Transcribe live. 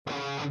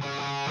From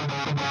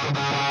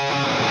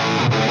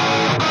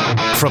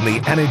the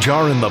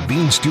Anajar and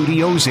Levine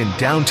Studios in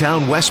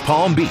downtown West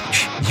Palm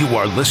Beach, you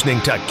are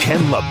listening to Ken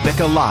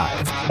LaVicka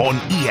Live on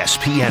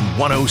ESPN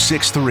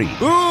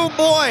 106.3. Ooh,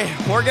 boy,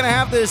 we're going to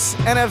have this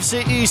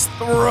NFC East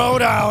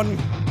throwdown.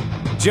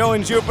 Joe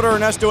in Jupiter,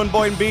 Ernesto in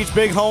Boynton Beach,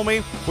 big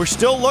homie. We're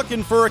still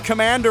looking for a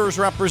Commanders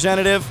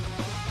representative.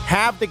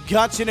 Have the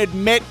guts and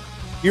admit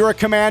you're a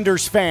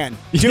Commanders fan.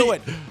 Do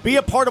it. Be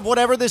a part of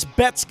whatever this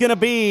bet's going to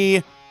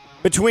be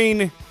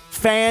between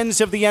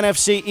fans of the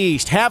NFC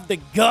East. Have the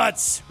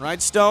guts.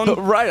 Right, Stone?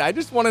 Right. I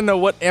just want to know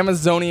what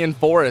Amazonian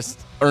forest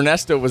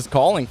Ernesto was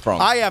calling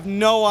from. I have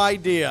no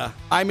idea.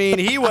 I mean,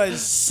 he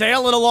was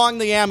sailing along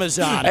the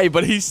Amazon. Hey,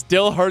 but he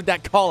still heard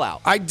that call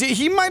out.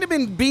 He might have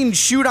been being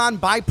chewed on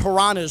by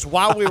piranhas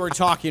while we were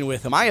talking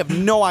with him. I have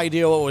no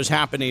idea what was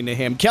happening to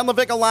him. Ken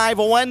LaVicka Live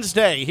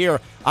Wednesday here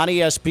on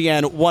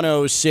ESPN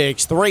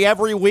 106.3.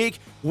 Every week,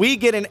 we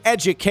get an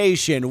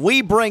education.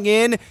 We bring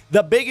in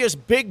the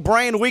biggest big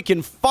brain we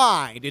can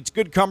find. It's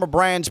Good Karma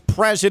Brands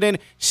president,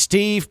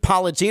 Steve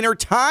Palazzino.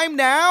 Time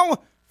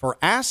now for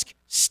Ask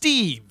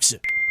Steve's.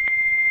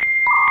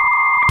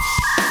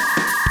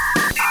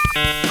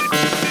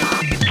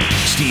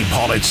 Steve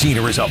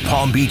Palazzino is a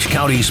Palm Beach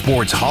County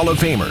Sports Hall of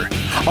Famer,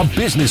 a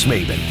business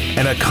maven,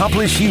 an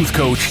accomplished youth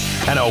coach,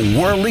 and a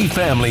worldly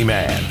family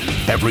man.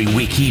 Every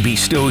week he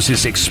bestows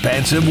his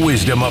expansive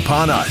wisdom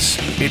upon us.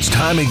 It's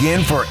time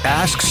again for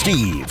Ask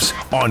Steve's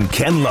on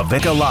Ken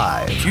LaVicka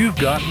Live. You've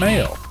got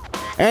mail.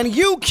 And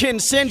you can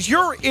send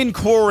your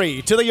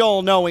inquiry to the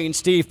all-knowing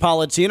Steve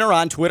Palazzino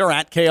on Twitter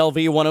at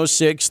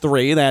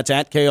KLV1063. That's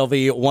at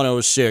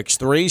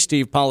KLV1063.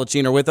 Steve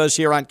Palazzino with us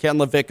here on Ken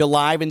LaVicka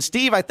Live. And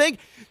Steve, I think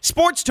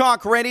Sports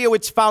Talk Radio,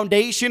 its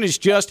foundation is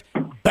just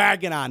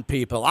bagging on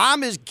people.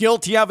 I'm as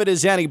guilty of it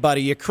as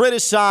anybody. You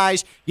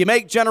criticize, you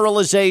make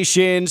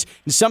generalizations,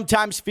 and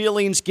sometimes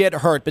feelings get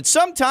hurt. But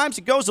sometimes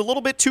it goes a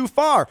little bit too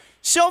far.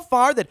 So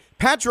far that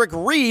Patrick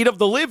Reed of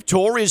the Live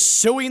Tour is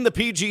suing the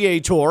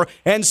PGA Tour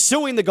and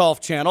suing the Golf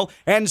Channel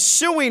and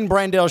suing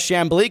Brandel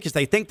Chambly because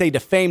they think they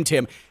defamed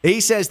him. He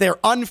says they're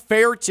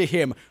unfair to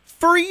him.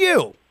 For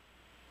you,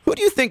 who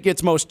do you think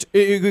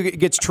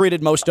gets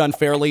treated most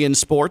unfairly in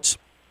sports?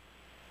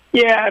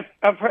 Yeah,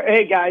 I've heard,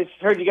 hey guys,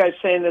 heard you guys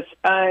saying this,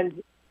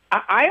 and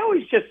I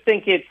always just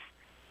think it's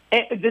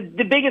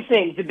the biggest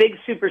things, the big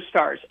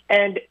superstars,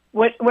 and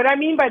what I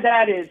mean by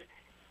that is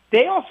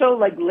they also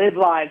live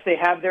lives. They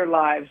have their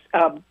lives.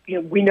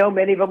 We know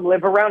many of them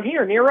live around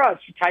here near us,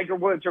 Tiger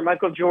Woods or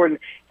Michael Jordan,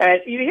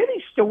 and you hear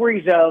these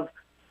stories of,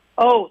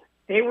 oh,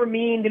 they were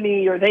mean to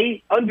me, or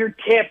they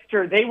undertipped,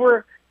 or they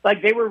were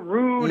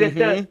rude at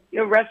the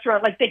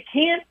restaurant. Like, they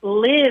can't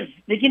live.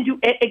 They can do.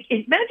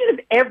 Imagine if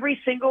every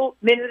single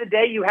minute of the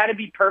day you had to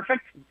be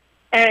perfect.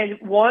 And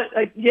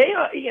they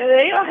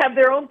all have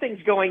their own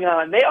things going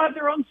on. They all have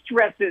their own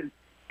stresses,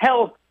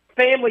 health,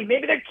 family.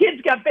 Maybe their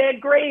kids got bad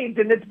grades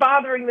and it's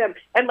bothering them.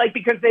 And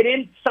because they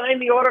didn't sign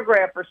the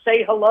autograph or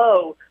say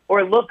hello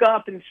or look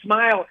up and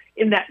smile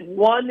in that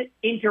one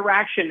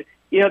interaction,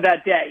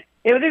 that day.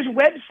 There's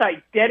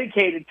websites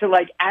dedicated to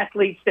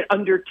athletes that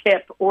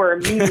undertip or are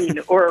mean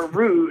or are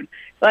rude.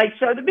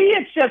 So to me,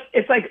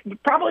 it's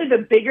probably the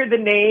bigger the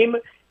name,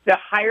 the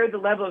higher the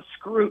level of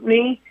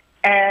scrutiny.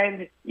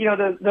 And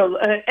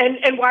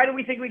and why do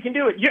we think we can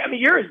do it?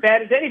 You're as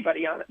bad as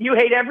anybody on it. You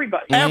hate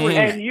everybody, everyone,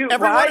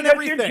 and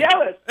everything. You're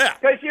jealous.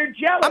 Because you're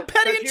jealous. I'm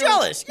petty and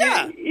jealous.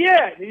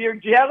 Yeah, you're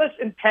jealous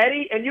and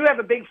petty, and you have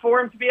a big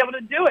forum to be able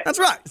to do it. That's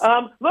right.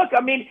 Look,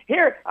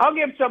 here I'll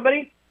give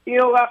somebody.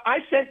 I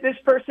sent this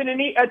person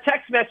a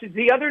text message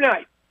the other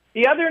night,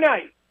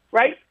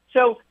 right?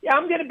 So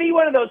I'm going to be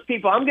one of those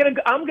people. I'm going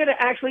to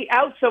actually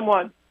out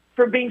someone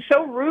for being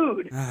so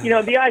rude.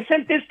 I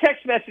sent this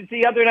text message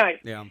the other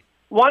night. Yeah.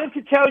 Wanted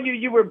to tell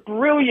you were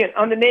brilliant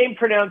on the name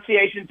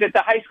pronunciations at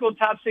the high school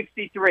top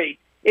 63.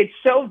 It's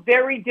so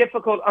very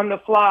difficult on the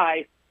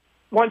fly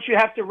once you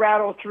have to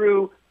rattle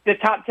through the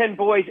top 10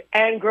 boys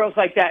and girls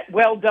like that.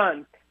 Well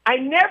done. I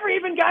never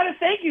even got a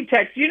thank you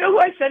text. You know who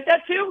I sent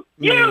that to?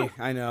 You!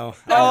 I know.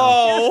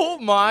 Oh,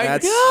 my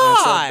God.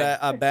 That's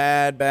a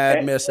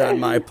bad miss on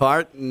my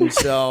part. And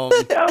so...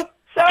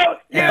 So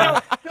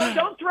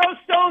don't throw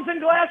stones in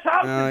glass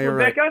houses,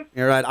 Rebecca. Right.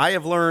 You're right. I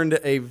have learned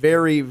a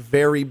very,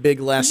 very big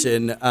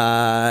lesson.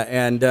 That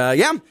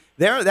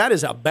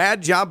is a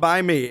bad job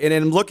by me. And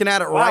I'm looking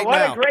at it right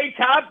now.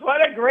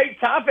 What a great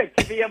topic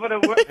to be able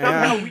to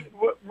somehow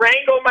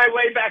wrangle my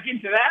way back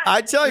into that.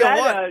 I tell you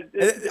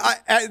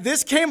what,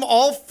 this came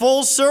all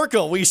full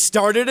circle. We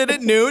started it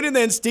at noon, and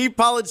then Steve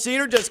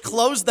Palazzino just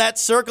closed that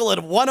circle at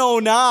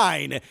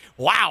 1:09.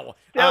 Wow.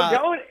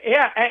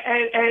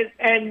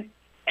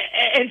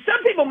 And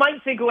some people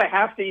might think, I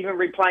have to even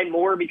reply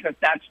more because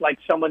that's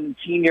someone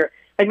senior.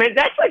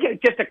 That's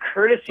just a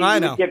courtesy you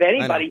would give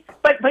anybody.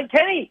 But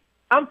Kenny,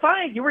 I'm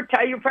fine. You were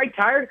probably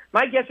tired.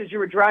 My guess is you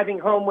were driving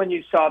home when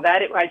you saw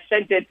that. I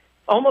sent it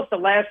almost the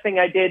last thing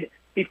I did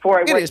before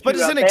I went but to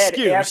it's an bed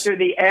excuse. after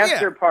the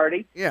after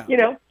party. Yeah.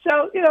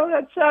 So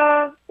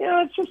that's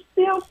it's just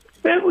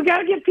we got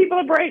to give people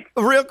a break.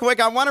 Real quick,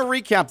 I want to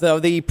recap, though.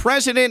 The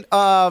president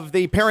of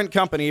the parent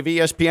company of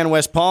ESPN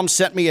West Palm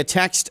sent me a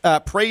text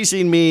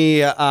praising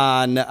me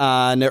on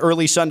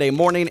early Sunday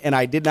morning, and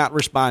I did not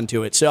respond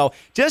to it. So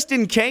just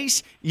in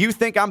case you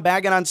think I'm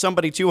bagging on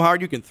somebody too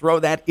hard, you can throw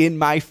that in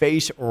my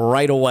face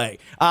right away.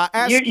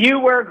 You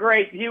were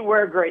great. You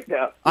were great,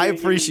 though. I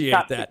appreciate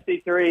Top that.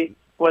 63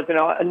 was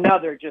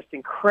another just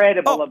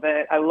incredible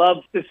event. I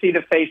love to see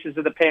the faces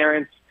of the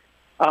parents,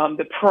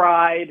 the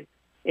pride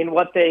in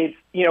what they've,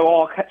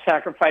 all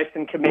sacrificed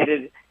and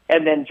committed,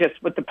 and then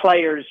just with the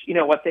players,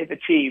 what they've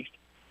achieved,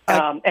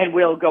 and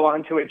will go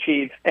on to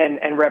achieve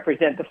and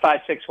represent the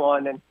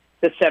 561 and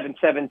the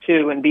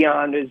 772 and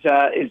beyond is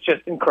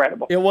just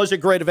incredible. It was a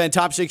great event,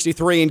 Top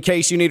 63. In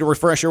case you need a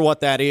refresher what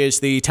that is,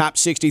 the Top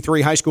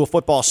 63 high school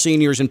football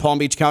seniors in Palm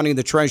Beach County and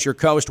the Treasure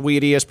Coast. We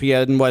at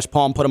ESPN West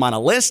Palm put them on a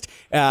list,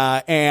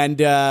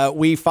 and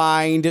we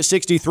find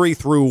 63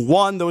 through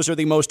 1. Those are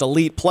the most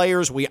elite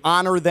players. We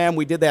honor them.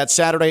 We did that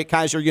Saturday at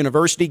Kaiser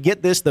University.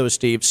 Get this, though,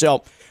 Steve.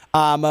 So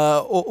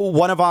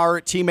one of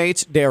our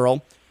teammates,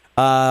 Daryl,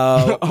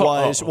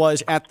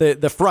 was at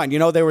the front.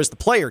 There was the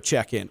player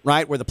check-in,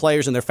 right, where the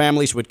players and their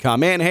families would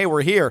come in. Hey,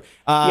 we're here.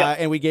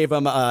 And we gave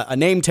them a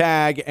name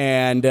tag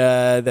and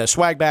the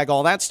swag bag,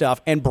 all that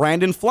stuff. And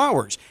Brandon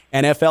Flowers,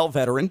 NFL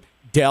veteran,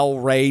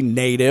 Delray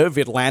native,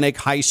 Atlantic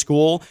High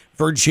School,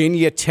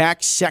 Virginia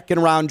Tech,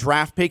 second-round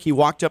draft pick. He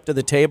walked up to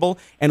the table,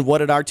 and what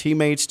did our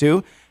teammates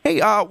do? Hey,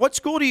 what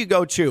school do you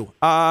go to? Who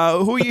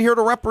are you here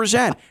to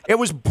represent? It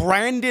was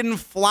Brandon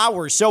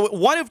Flowers. So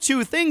one of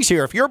two things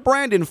here. If you're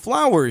Brandon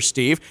Flowers,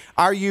 Steve,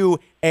 are you,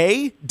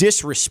 A,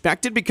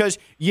 disrespected because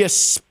you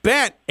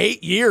spent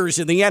 8 years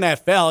in the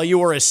NFL? You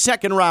were a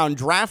second-round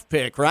draft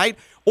pick, right?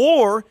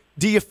 Or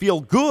do you feel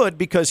good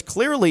because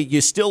clearly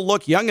you still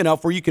look young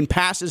enough where you can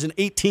pass as an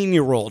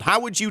 18-year-old? How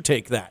would you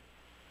take that?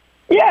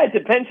 Yeah, it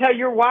depends how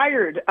you're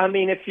wired. I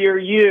mean, if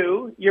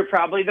you're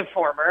probably the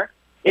former.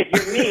 If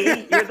you're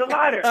me, you're the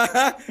latter.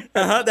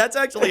 That's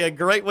actually a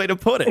great way to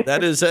put it.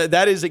 That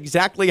is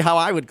exactly how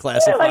I would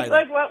classify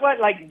like what?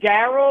 Like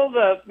Daryl,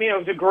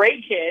 was a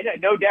great kid. I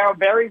know Daryl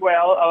very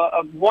well.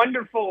 A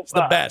wonderful, it's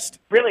the best.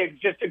 Really,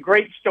 just a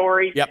great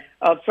story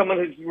of someone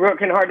who's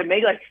working hard to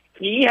make. Like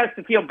he has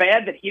to feel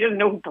bad that he doesn't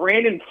know who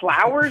Brandon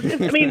Flowers is.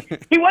 I mean,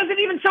 he wasn't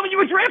even someone you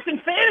would draft in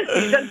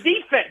fantasy. He's on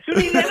defense.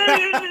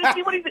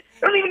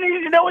 Don't even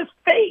need to know his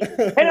face.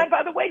 And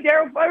by the way,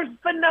 Daryl Flowers is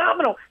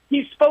phenomenal.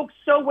 He spoke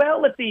so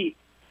well at the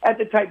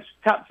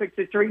top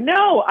 63.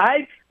 No,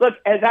 look,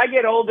 as I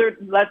get older,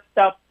 none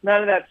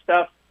of that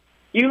stuff.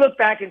 You look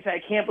back and say, I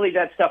can't believe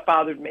that stuff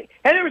bothered me.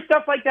 And there was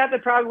stuff like that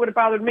probably would have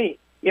bothered me,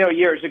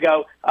 years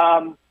ago.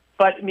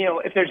 But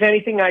if there's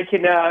anything I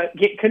can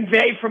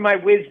convey from my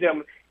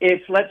wisdom,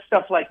 it's let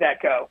stuff like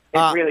that go.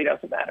 It really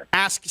doesn't matter.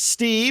 Ask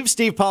Steve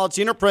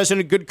Palazzino,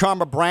 president of Good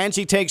Karma Brands.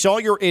 He takes all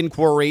your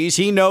inquiries.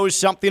 He knows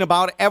something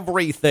about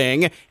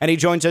everything, and he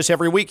joins us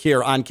every week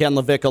here on Ken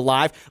LaVicka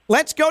Live.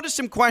 Let's go to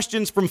some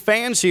questions from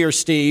fans here,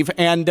 Steve.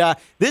 And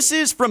this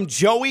is from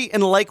Joey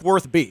in Lake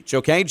Worth Beach,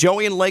 okay?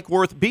 Joey in Lake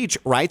Worth Beach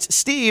writes,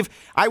 Steve,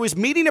 I was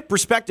meeting a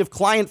prospective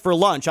client for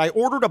lunch. I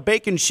ordered a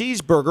bacon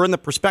cheeseburger, and the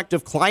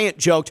prospective client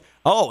joked,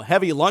 oh,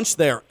 heavy lunch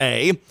there,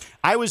 eh?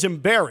 I was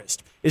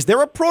embarrassed. Is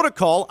there a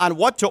protocol on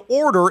what to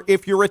order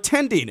if you're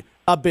attending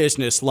a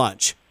business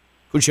lunch?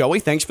 Well, Joey,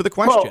 thanks for the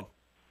question. Well,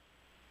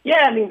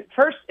 yeah, I mean,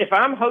 first, if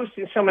I'm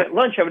hosting someone at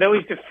lunch, I would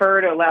always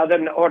defer to allow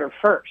them to order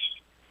first.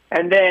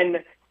 And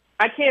then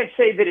I can't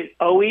say that it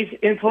always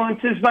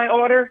influences my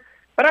order,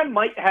 but I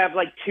might have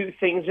like two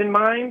things in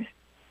mind.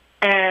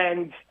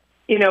 And,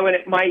 and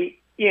it might,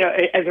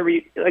 as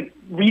like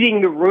reading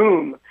the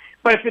room.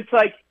 But if it's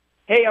like,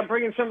 hey, I'm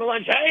bringing some to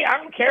lunch. Hey, I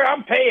don't care.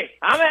 I'm paying.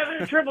 I'm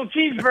having a triple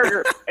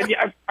cheeseburger.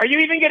 Are you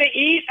even going to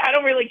eat? I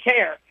don't really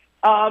care.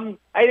 I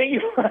think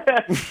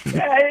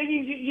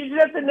you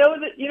just have to know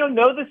that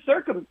know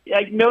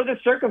the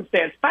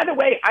circumstance. By the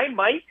way,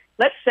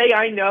 let's say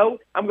I know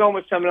I'm going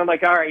with someone. I'm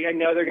like, all right, I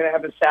know they're going to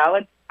have a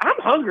salad. I'm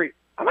hungry.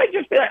 I might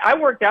just be like, I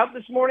worked out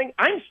this morning.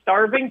 I'm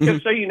starving.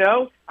 Just so you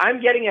know, I'm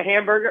getting a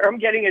hamburger. I'm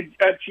getting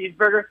a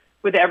cheeseburger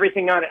with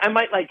everything on it. I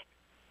might like.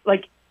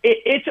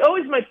 It's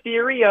always my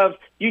theory of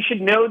you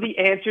should know the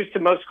answers to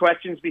most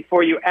questions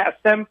before you ask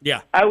them.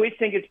 Yeah. I always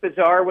think it's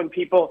bizarre when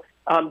people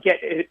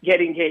get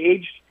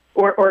engaged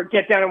or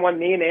get down on one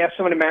knee and they ask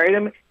someone to marry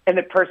them, and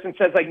the person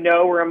says, like,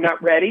 no, or I'm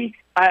not ready.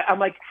 I'm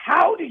like,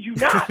 how did you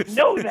not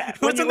know that?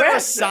 Wasn't there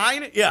a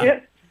sign? Yeah.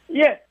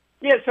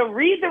 Yeah, so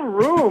read the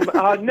room.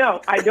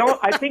 No, I don't.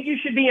 I think you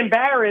should be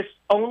embarrassed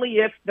only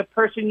if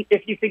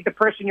you think the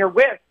person you're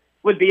with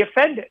would be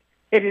offended.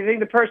 If you think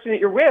the person that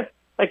you're with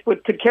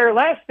could care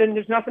less, then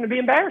there's nothing to be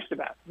embarrassed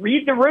about.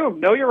 Read the room.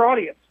 Know your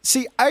audience.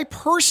 See, I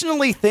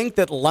personally think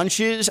that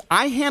lunches,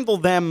 I handle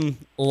them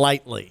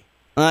lightly.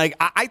 Like,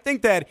 I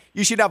think that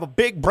you should have a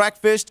big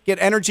breakfast, get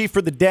energy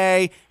for the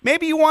day.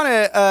 Maybe you want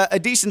a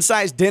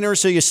decent-sized dinner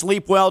so you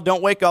sleep well,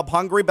 don't wake up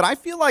hungry. But I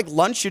feel like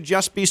lunch should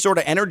just be sort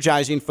of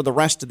energizing for the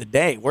rest of the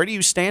day. Where do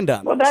you stand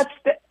on this?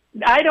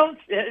 I don't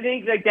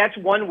think like that's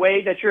one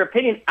way. That's your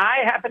opinion. I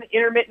have an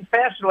intermittent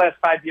fast for the last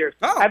 5 years.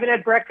 Oh. I haven't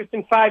had breakfast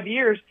in 5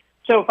 years.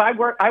 So if I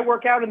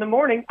work out in the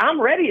morning,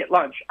 I'm ready at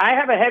lunch. I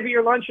have a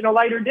heavier lunch and a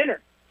lighter dinner.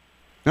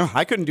 No,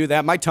 I couldn't do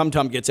that. My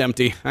tum-tum gets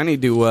empty. I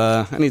need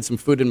some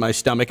food in my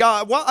stomach.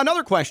 Well,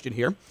 another question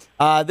here.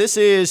 This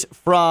is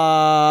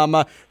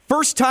from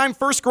first-time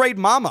first-grade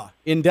mama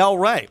in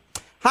Delray.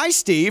 Hi,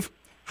 Steve.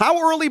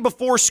 How early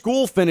before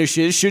school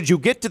finishes should you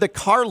get to the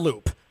car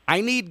loop?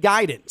 I need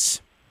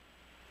guidance.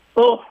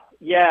 Oh,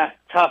 yeah,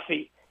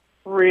 toughie.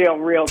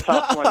 Real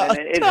tough one.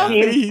 And it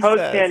seems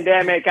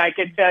post-pandemic, I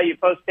can tell you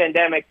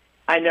post-pandemic,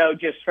 I know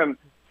just from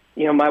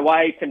my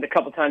wife and the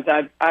couple times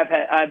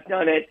I've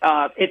done it.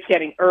 It's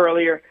getting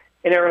earlier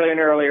and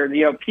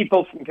earlier.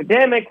 People from the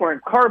pandemic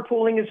weren't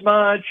carpooling as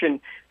much, and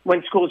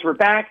when schools were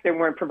back, they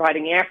weren't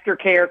providing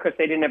aftercare because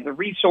they didn't have the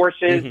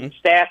resources and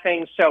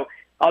staffing. So,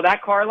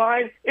 that car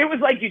line, it was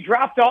like you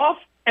dropped off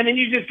and then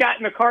you just got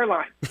in the car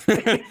line.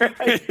 Right?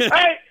 All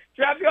right,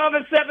 drop you off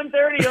at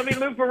 7:30. Let me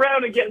loop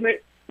around and get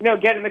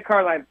in the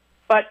car line.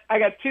 But I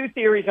got two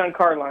theories on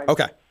car lines.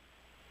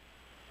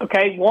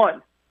 Okay.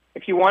 One,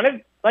 if you want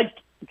to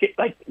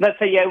let's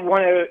say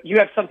you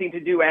have something to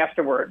do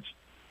afterwards,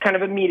 kind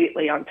of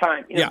immediately on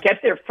time. Get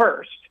there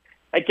first.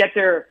 And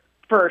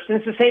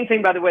it's the same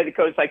thing, by the way, that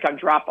goes like on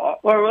drop off.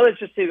 Or let's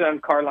just do it on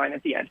car line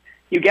at the end.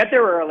 You get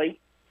there early,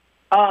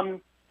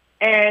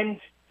 and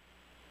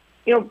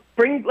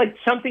bring like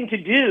something to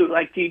do.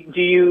 Like,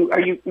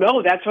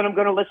 that's when I'm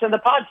going to listen to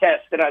the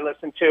podcast that I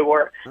listen to,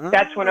 or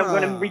that's when I'm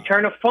going to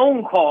return a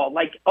phone call.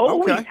 Like,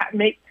 always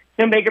make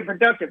it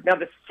productive. Now,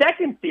 the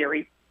second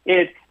theory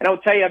is, and I'll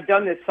tell you, I've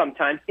done this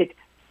sometimes. It's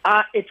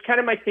kind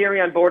of my theory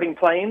on boarding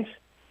planes.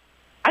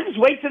 I just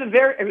wait to the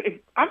very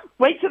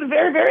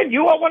very end.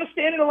 You all want to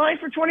stand in a line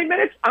for 20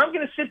 minutes? I'm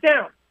going to sit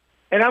down,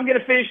 and I'm going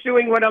to finish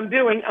doing what I'm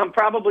doing. I'm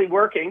probably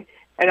working,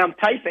 and I'm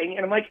typing,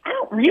 and I'm like, I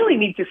don't really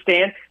need to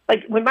stand.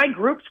 Like, when my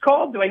group's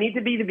called, do I need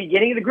to be the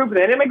beginning of the group or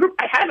the end of my group?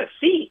 I have a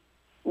seat.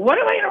 What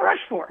am I in a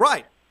rush for?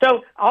 Right.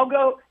 So I'll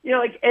go,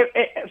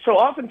 so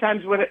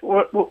oftentimes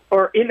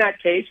or in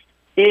that case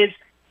is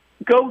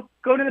go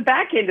to the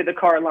back end of the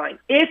car line.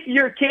 If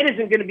your kid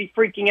isn't going to be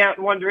freaking out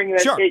and wondering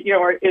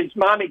that, is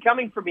mommy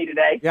coming for me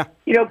today? Yeah.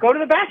 Go to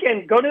the back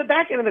end. Go to the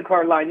back end of the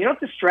car line. You don't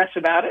have to stress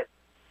about it.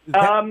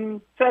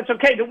 So that's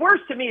okay. The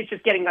worst to me is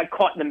just getting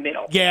caught in the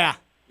middle. Yeah,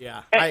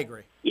 I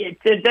agree.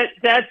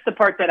 That's the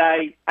part that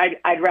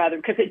I'd rather,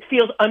 because it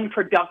feels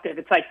unproductive.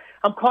 It's like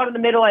I'm caught in the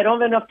middle. I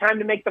don't have enough time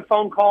to make the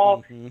phone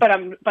call, but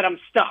I'm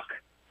stuck.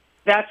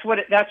 That's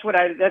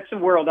the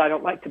world I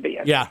don't like to be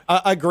in. Yeah,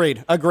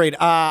 agreed.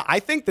 I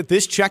think that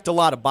this checked a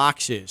lot of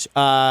boxes.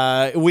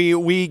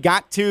 We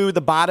got to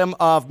the bottom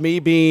of me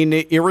being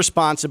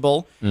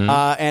irresponsible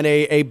and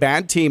a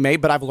bad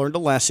teammate, but I've learned a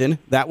lesson.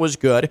 That was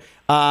good.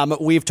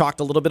 We've talked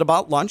a little bit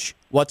about lunch,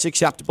 what's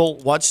acceptable,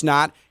 what's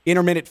not.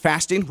 Intermittent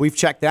fasting, we've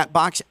checked that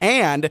box.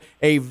 And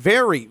a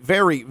very,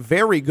 very,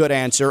 very good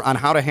answer on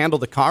how to handle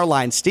the car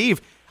line.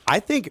 Steve, I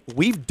think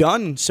we've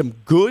done some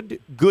good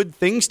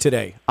things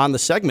today on the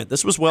segment.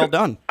 This was well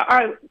done. All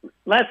right,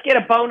 let's get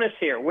a bonus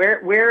here.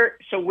 Where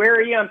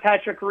are you on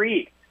Patrick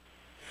Reed?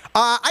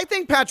 I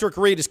think Patrick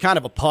Reed is kind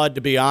of a pud,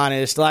 to be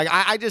honest. Like,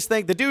 I just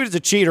think the dude is a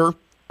cheater.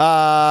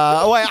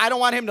 I don't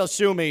want him to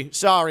sue me.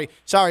 Sorry,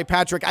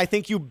 Patrick. I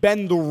think you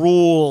bend the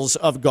rules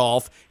of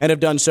golf and have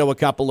done so a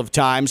couple of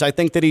times. I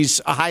think that he's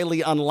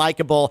highly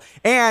unlikable,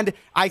 and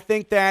I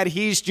think that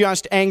he's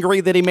just angry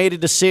that he made a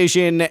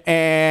decision,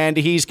 and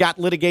he's got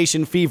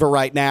litigation fever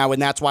right now, and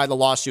that's why the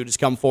lawsuit has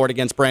come forward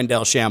against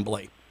Brandel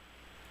Chambly.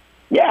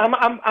 Yeah,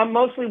 I'm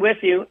mostly with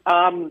you.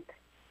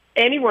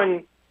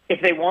 Anyone,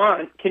 if they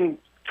want, can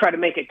try to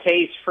make a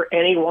case for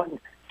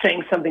anyone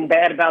saying something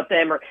bad about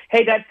them, or,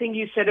 hey, that thing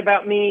you said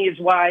about me is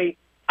why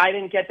I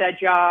didn't get that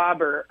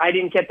job, or I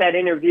didn't get that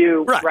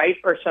interview, right?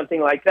 Or something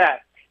like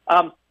that.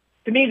 To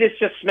me, this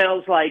just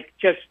smells like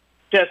just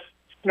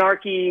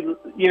snarky,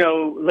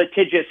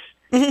 litigious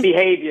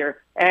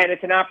behavior, and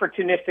it's an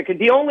opportunistic.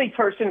 The only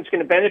person who's going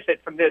to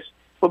benefit from this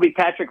will be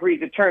Patrick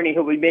Reed's attorney,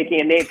 who will be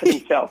making a name for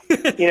himself,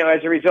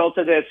 as a result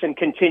of this, and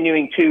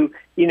continuing to,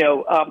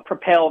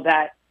 propel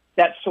that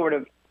sort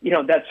of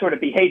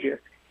behavior.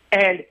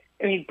 And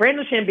I mean,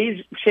 Brandel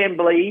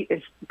Chambly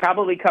is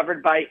probably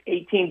covered by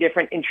 18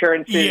 different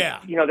insurances,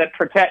 that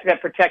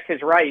protect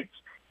his rights,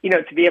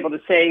 to be able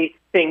to say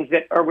things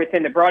that are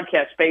within the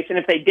broadcast space. And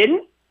if they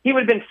didn't, he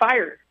would have been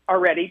fired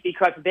already,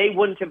 because they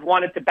wouldn't have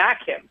wanted to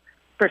back him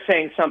for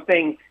saying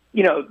something,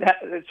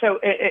 so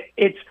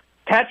it's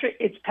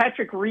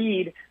Patrick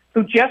Reed,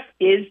 who just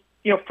is,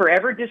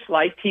 forever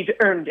disliked. He's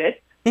earned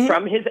it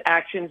from his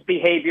actions,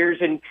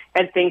 behaviors, and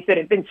things that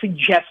have been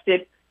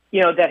suggested,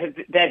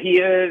 that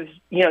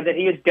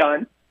he has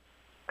done.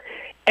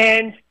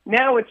 And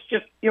now it's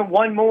just,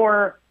 one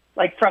more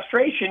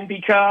frustration,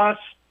 because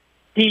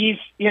he's,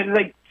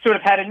 sort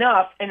of had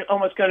enough and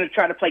almost going to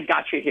try to play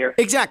gotcha here.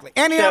 Exactly.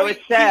 And So it's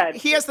sad.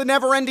 He has the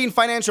never-ending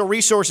financial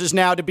resources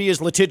now to be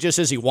as litigious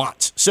as he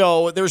wants.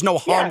 So there's no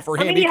harm for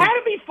him. I mean, he had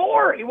it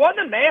before. He won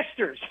the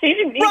Masters. He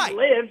didn't need to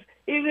live.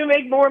 He was going to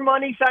make more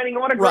money signing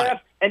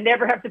autographs and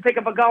never have to pick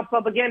up a golf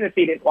club again if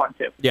he didn't want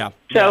to. Yeah.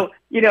 So,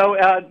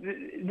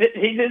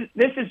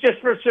 this is just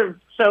for sort of,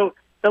 so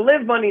the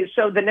live money is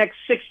so the next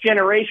 6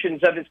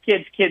 generations of his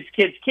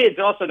kids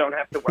also don't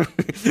have to work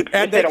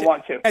and if they don't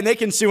want to. And they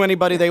can sue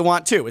anybody they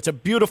want to. It's a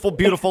beautiful,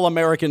 beautiful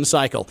American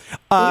cycle.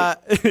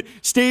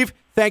 Steve,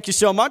 thank you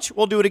so much.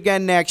 We'll do it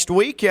again next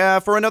week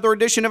for another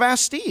edition of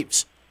Ask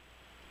Steve's.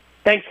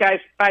 Thanks, guys.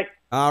 Bye.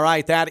 All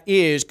right, that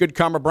is Good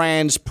Karma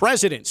Brands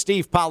president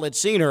Steve Pollitt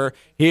Sr.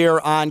 here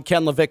on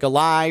Ken LaVicka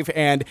Live.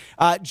 And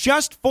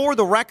just for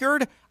the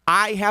record,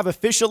 I have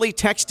officially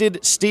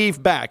texted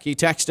Steve back. He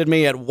texted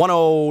me at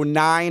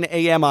 1:09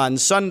 a.m. on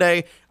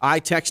Sunday. I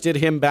texted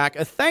him back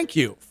a thank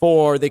you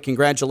for the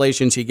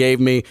congratulations he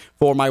gave me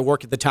for my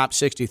work at the Top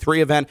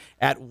 63 event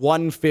at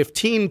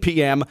 1:15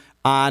 p.m.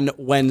 on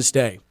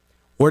Wednesday.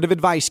 Word of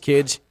advice,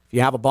 kids. If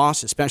you have a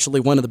boss, especially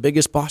one of the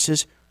biggest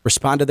bosses,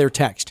 respond to their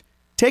text.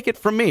 Take it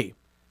from me.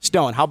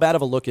 Stone, how bad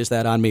of a look is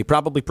that on me?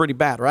 Probably pretty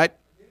bad, right?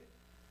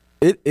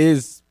 It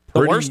is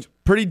The worst?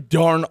 pretty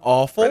darn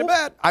awful. Pretty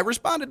bad. I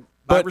responded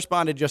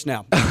just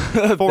now.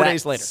 4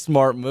 days later.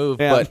 Smart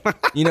move. Yeah. But,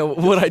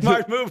 what I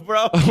Smart move,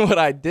 bro. What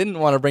I didn't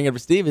want to bring up to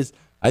Steve is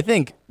I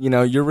think,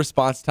 your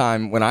response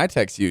time when I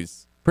text you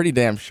is pretty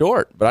damn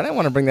short. But I didn't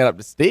want to bring that up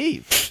to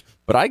Steve.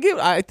 But I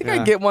think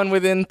I get one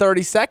within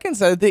 30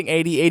 seconds, I think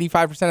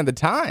 85% of the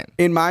time.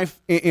 In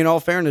all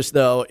fairness,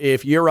 though,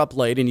 if you're up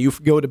late and you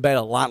go to bed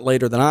a lot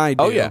later than I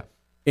do, Oh, yeah.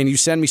 and you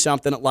send me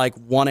something at like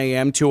 1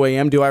 a.m., 2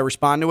 a.m., do I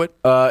respond to it?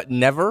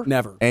 Never.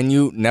 Never. And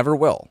you never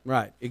will.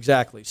 Right,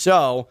 exactly.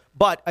 So,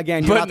 but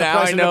again, you're not the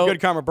president of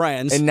Good Karma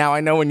Brands. And now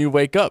I know when you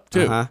wake up,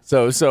 too.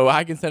 Uh-huh. So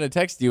I can send a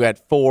text to you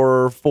at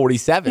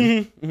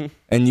 4:47,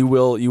 and you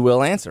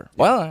will answer.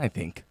 Well, I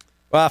think.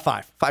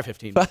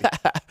 5:15.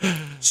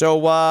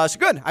 So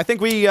good. I think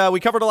we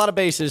covered a lot of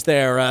bases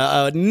there.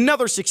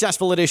 Another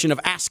successful edition of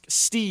Ask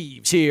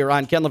Steve's here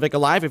on Ken LaVicka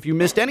Live. If you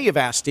missed any of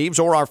Ask Steve's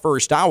or our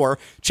first hour,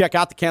 check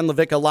out the Ken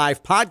LaVicka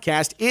Live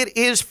podcast. It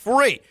is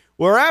free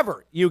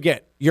wherever you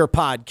get your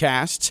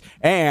podcasts,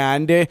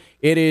 and it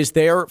is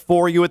there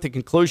for you at the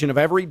conclusion of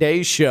every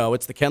day's show.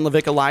 It's the Ken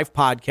LaVicka Live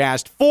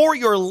podcast for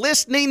your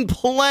listening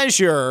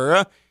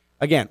pleasure.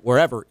 Again,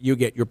 wherever you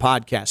get your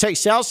podcasts. Hey,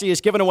 Celsius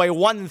giving away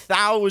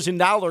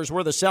 $1,000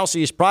 worth of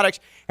Celsius products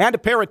and a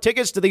pair of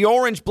tickets to the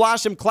Orange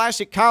Blossom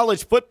Classic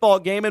College football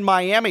game in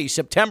Miami,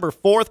 September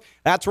 4th.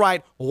 That's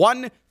right,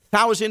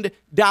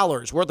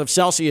 $1,000 worth of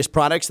Celsius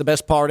products. The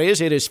best part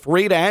is it is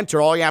free to enter.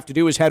 All you have to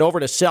do is head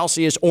over to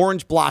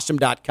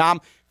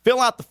CelsiusOrangeBlossom.com. Fill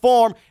out the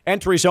form.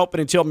 Entries open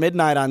until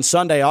midnight on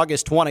Sunday,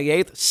 August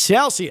 28th.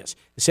 Celsius.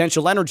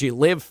 Essential energy.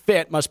 Live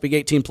fit. Must be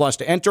 18 plus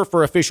to enter.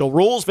 For official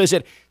rules,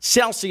 visit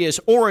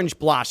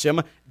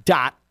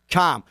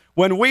CelsiusOrangeBlossom.com.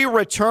 When we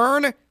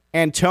return,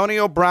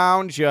 Antonio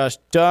Brown just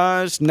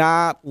does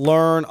not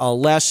learn a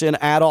lesson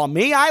at all.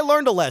 I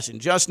learned a lesson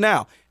just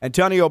now.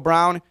 Antonio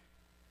Brown,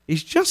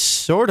 he's just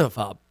sort of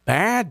a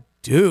bad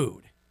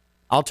dude.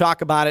 I'll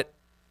talk about it.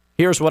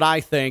 Here's what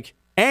I think.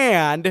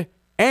 And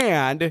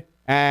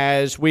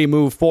as we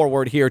move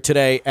forward here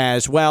today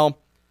as well,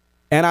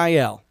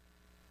 NIL,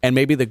 and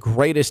maybe the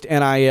greatest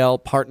NIL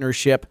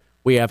partnership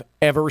we have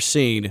ever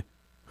seen.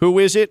 Who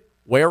is it?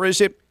 Where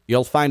is it?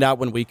 You'll find out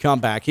when we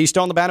come back. He's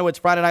Stone Labanowitz,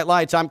 Friday Night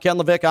Lights. I'm Ken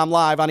LaVicka. I'm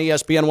live on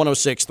ESPN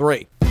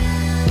 106.3.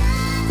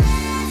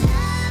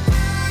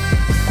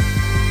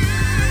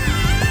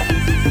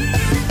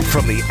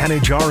 From the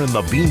Anajar and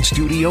Levine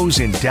Studios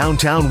in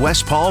downtown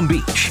West Palm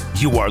Beach,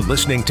 you are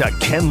listening to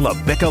Ken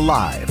LaVicka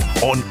Live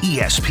on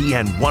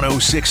ESPN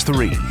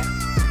 106.3.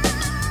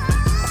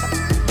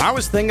 I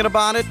was thinking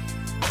about it.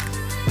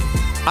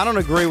 I don't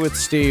agree with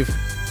Steve.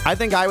 I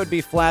think I would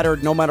be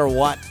flattered no matter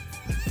what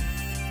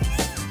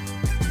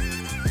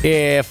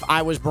if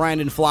I was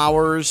Brandon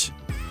Flowers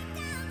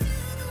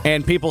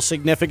and people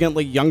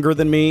significantly younger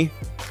than me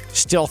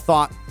still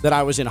thought that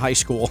I was in high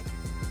school.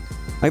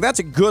 Like, that's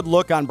a good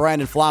look on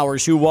Brandon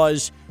Flowers, who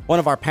was one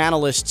of our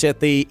panelists at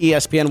the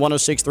ESPN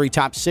 106.3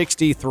 Top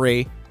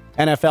 63,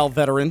 NFL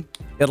veteran,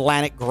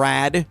 Atlantic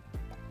grad.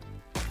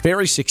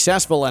 Very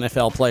successful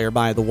NFL player,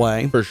 by the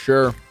way. For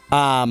sure.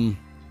 I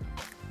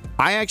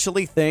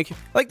actually think,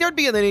 like, there'd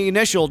be the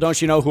initial,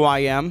 don't you know who I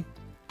am?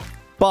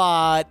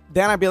 But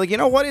then I'd be like, you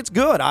know what? It's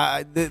good.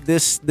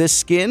 This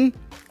skin,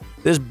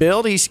 this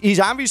build, he's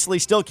obviously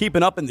still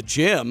keeping up in the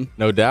gym.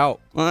 No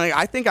doubt.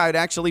 I think I'd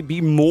actually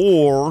be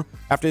more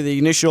after the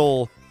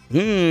initial.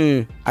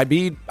 I'd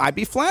be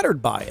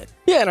flattered by it.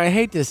 Yeah, and I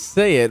hate to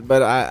say it,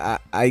 but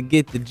I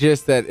get the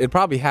gist that it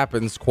probably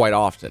happens quite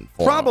often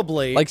for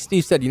Probably. him. Like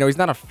Steve said, he's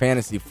not a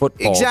fantasy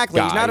football Exactly.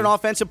 guy. He's not an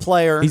offensive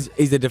player.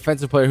 He's a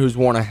defensive player who's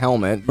worn a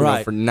helmet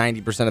Right. for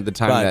 90% of the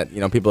time Right.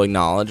 that people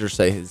acknowledge or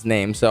say his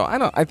name. So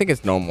I think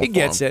it's normal. He for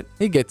gets him. it.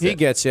 He gets it. He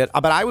gets it.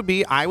 But I would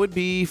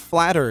be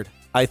flattered.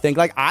 I think,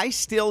 like, I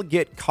still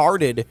get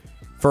carded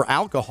for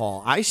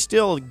alcohol. I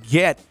still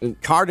get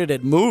carded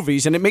at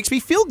movies, and it makes me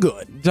feel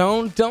good.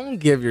 Don't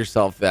give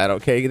yourself that,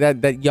 okay?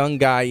 That young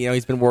guy,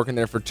 he's been working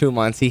there for 2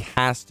 months. He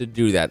has to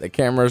do that. The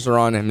cameras are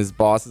on him. His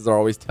bosses are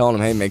always telling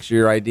him, hey, make sure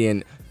your ID,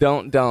 and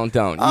don't.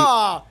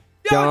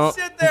 Don't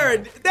sit there.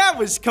 That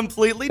was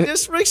completely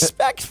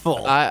disrespectful.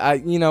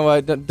 You know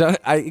what?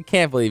 I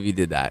can't believe you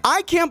did that.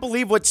 I can't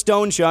believe what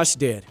Stone just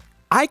did.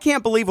 I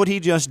can't believe what he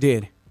just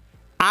did.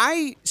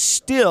 I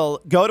still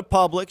go to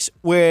Publix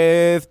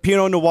with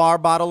Pinot Noir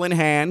bottle in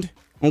hand,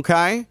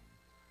 okay?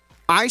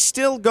 I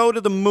still go to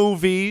the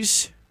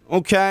movies,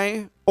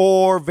 okay,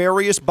 or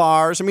various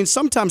bars. I mean,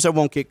 sometimes I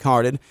won't get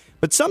carded,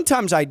 but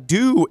sometimes I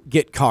do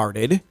get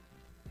carded,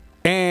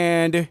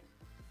 and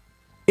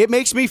it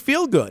makes me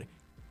feel good.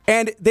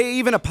 And they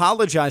even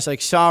apologize,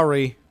 like,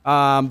 sorry,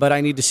 but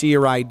I need to see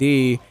your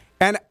ID.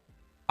 And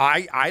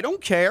I don't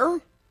care.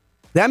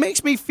 That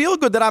makes me feel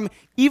good that I'm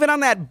even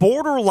on that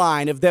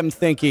borderline of them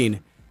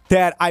thinking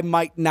that I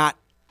might not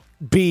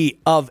be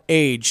of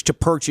age to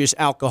purchase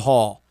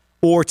alcohol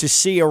or to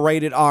see a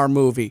rated R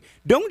movie.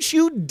 Don't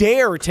you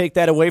dare take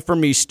that away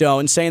from me,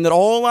 Stone, saying that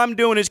all I'm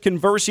doing is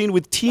conversing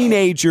with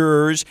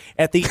teenagers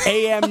at the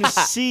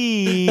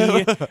AMC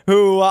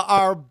who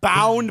are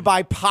bound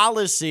by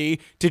policy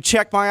to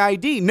check my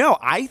ID. No,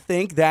 I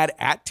think that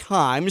at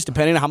times,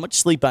 depending on how much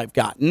sleep I've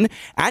gotten,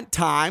 at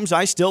times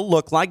I still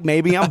look like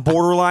maybe I'm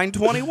borderline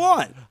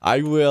 21.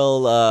 I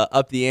will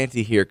up the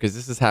ante here because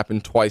this has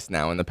happened twice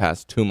now in the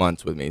past 2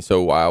 months with me.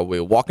 So while we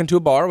walk into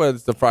a bar, whether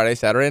it's the Friday,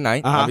 Saturday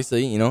night,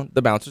 obviously,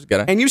 the bouncers get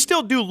it. And you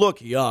still do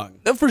look young.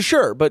 For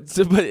sure, but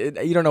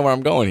you don't know where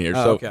I'm going here.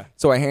 Okay.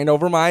 So I hand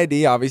over my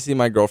ID. Obviously,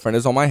 my girlfriend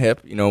is on my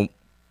hip.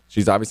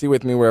 She's obviously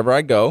with me wherever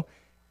I go.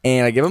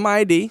 And I give her my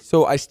ID,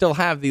 so I still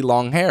have the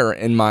long hair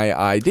in my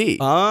ID.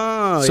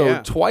 Oh, so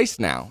yeah. Twice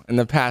now in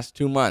the past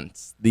 2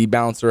 months, the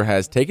bouncer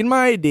has taken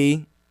my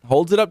ID,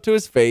 holds it up to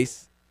his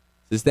face,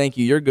 says, thank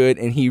you, you're good,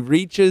 and he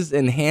reaches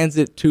and hands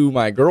it to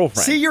my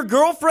girlfriend. See, your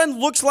girlfriend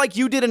looks like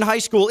you did in high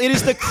school. It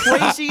is the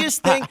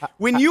craziest thing.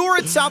 When you were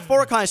at South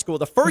Fork High School,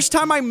 the first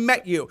time I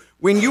met you,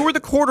 when you were the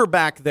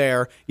quarterback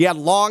there, you had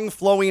long,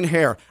 flowing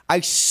hair.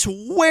 I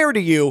swear to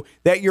you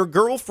that your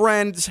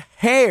girlfriend's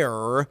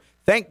hair...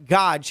 Thank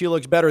God she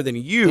looks better than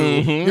you.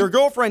 Mm-hmm. Your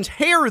girlfriend's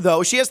hair,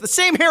 though, she has the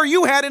same hair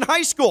you had in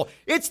high school.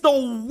 It's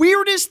the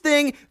weirdest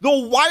thing, the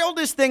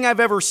wildest thing I've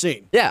ever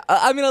seen. Yeah,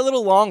 I mean, a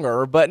little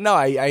longer, but no,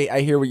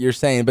 I hear what you're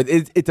saying. But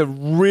it's a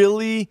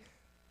really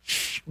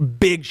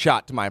big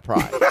shot to my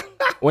pride.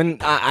 When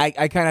I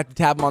kind of have to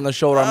tap him on the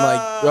shoulder,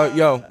 I'm like,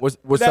 yo,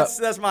 what's up?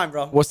 That's mine,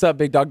 bro. What's up,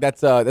 big dog?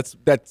 That's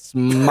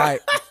my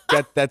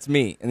that's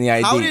me in the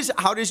ID.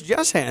 How does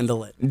Jess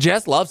handle it?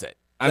 Jess loves it.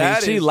 I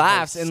mean, she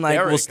laughs and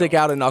will stick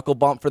out a knuckle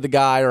bump for the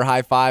guy or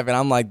high five, and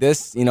I'm like,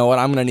 this, you know what?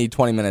 I'm gonna need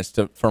 20 minutes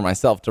for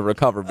myself to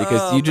recover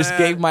because you just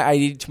gave my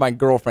ID to my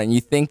girlfriend. You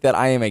think that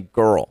I am a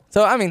girl,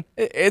 so I mean,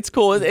 it's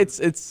cool.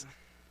 It's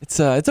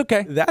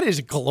okay. That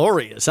is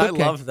glorious. I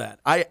love that.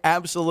 I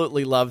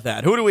absolutely love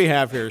that. Who do we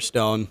have here,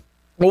 Stone?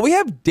 Well, we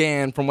have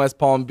Dan from West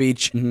Palm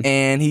Beach,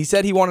 and he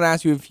said he wanted to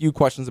ask you a few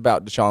questions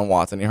about Deshaun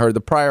Watson. He heard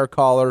the prior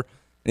caller.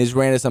 And he's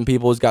ran into some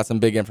people who's got some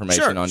big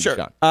information on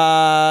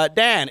Deshaun.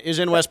 Dan is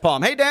in West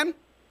Palm. Hey, Dan.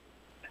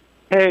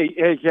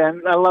 Hey,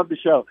 Ken. I love the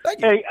show.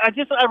 Hey,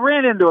 I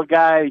ran into a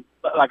guy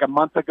like a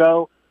month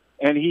ago,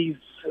 and he's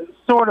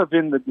sort of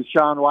in the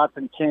Deshaun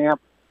Watson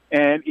camp,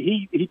 and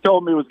he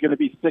told me it was going to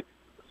be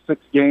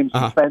six game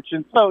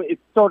suspension, so it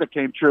sort of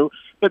came true.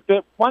 But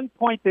the one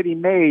point that he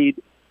made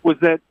was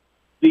that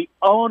the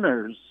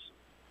owners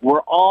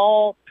were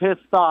all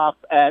pissed off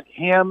at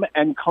him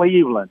and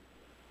Cleveland.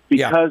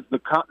 Because the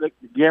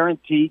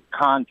guaranteed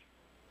contract.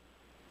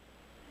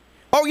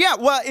 Oh, yeah.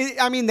 Well,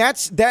 I mean,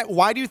 that's that.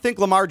 Why do you think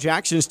Lamar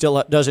Jackson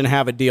still doesn't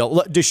have a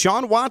deal?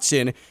 Deshaun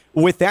Watson,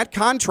 with that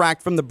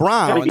contract from the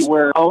Browns.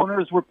 Where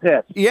owners were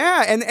pissed.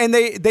 Yeah, and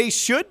they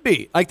should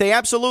be. Like, they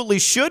absolutely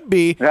should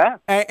be.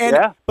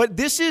 Yeah. But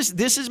this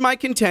is my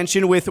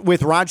contention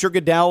with Roger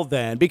Goodell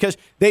then, because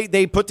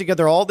they put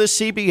together all this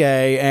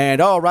CBA,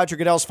 and, Roger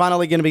Goodell's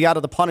finally going to be out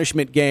of the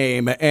punishment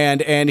game,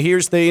 and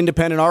here's the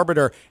independent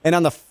arbiter. And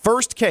on the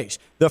first case,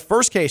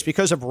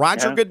 because of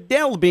Roger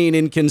Goodell being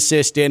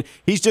inconsistent,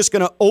 he's just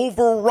going to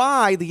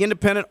override the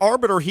independent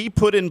arbiter he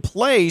put in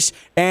place,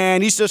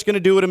 and he's just going to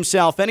do it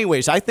himself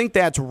anyways. I think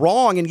that's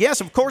wrong. And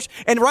yes, of course,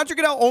 and Roger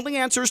Goodell only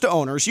answers to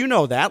owners. You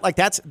know that. Like,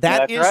 that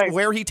is right.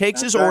 Where he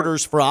takes his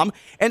orders from.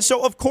 And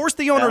so, of course,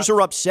 the owners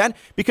are upset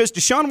because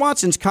Deshaun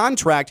Watson's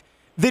contract,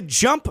 the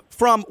jump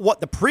from what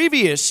the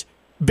previous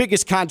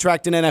biggest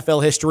contract in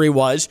NFL history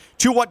was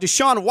to what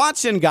Deshaun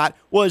Watson got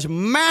was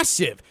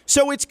massive.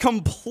 So it's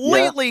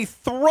completely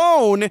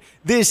thrown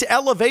this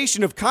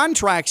elevation of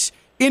contracts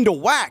into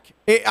whack,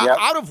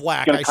 out of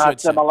whack, I should say. It's going to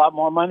cost them a lot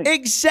more money.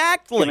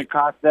 Exactly. It's going to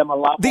cost them a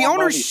lot more money. The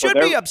owners should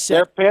be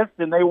upset. They're pissed,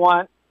 and they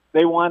want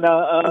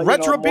a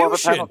retribution. more of a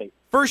penalty.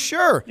 For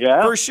sure.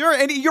 Yeah. For sure.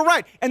 And you're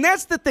right. And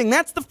that's the thing.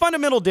 That's the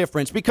fundamental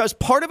difference, because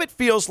part of it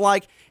feels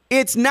like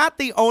it's not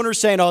the owner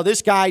saying, oh,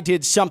 this guy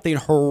did something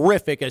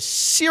horrific, a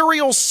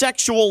serial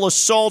sexual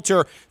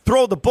assaulter,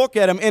 throw the book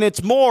at him. And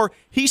it's more,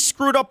 he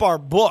screwed up our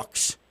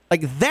books.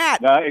 Like that.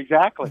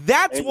 Exactly.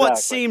 That's what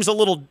seems a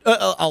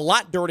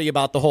lot dirty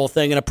about the whole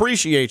thing, and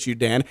appreciate you,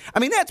 Dan. I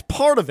mean, that's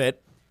part of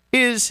it,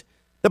 is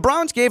the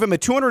Browns gave him a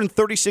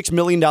 $236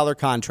 million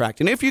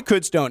contract. And if you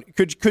could, Stone,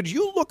 could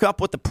you look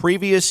up what the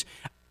previous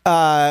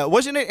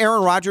wasn't it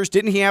Aaron Rodgers?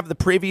 Didn't he have the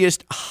previous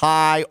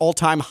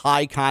all-time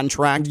high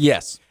contract?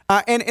 Yes.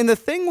 And the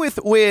thing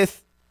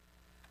with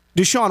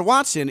Deshaun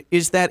Watson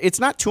is that it's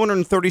not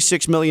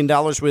 $236 million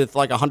with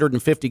like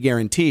 $150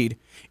 guaranteed.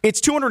 It's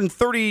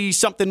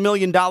 $230-something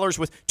million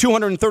with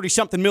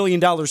 $230-something million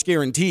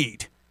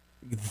guaranteed.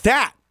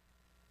 That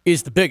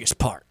is the biggest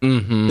part.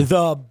 Mm-hmm.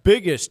 The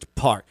biggest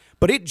part.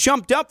 But it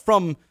jumped up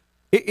from,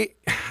 it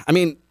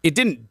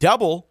didn't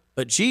double,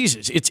 but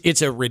Jesus,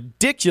 it's a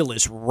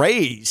ridiculous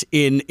raise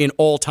in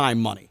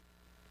all-time money.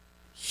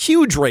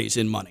 Huge raise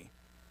in money.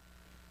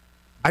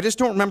 I just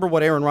don't remember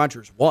what Aaron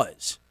Rodgers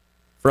was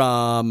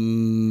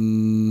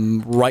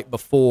from right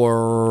before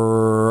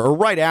or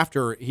right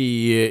after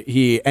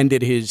he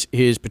ended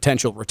his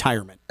potential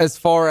retirement. As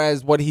far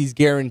as what he's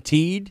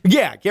guaranteed?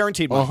 Yeah,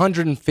 guaranteed money.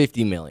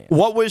 $150 million.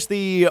 What was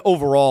the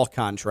overall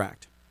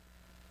contract?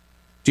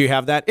 Do you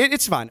have that?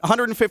 It's fine.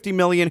 $150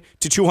 million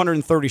to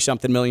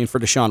 $230-something million for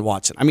Deshaun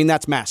Watson. I mean,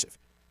 that's massive.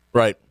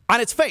 Right. On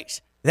its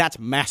face, that's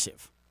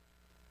massive.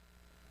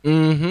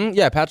 Mm-hmm.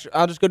 Yeah, Patrick.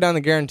 I'll just go down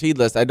the guaranteed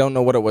list. I don't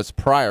know what it was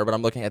prior, but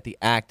I'm looking at the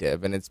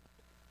active, and it's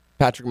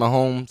Patrick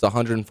Mahomes,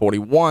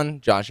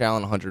 141, Josh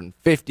Allen,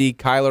 150,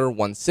 Kyler,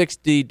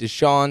 160,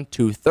 Deshaun,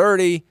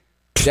 230,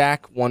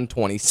 Dak,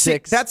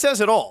 126. See, that says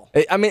it all.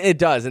 I mean, it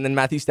does. And then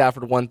Matthew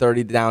Stafford,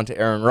 130, down to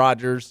Aaron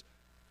Rodgers,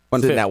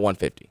 sitting at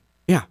 150.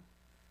 Yeah.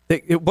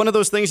 One of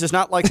those things is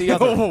not like the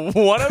other.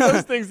 One of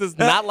those things is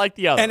not like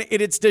the other. And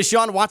it's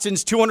Deshaun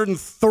Watson's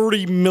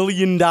 $230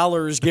 million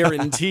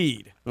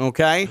guaranteed,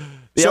 okay?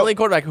 The only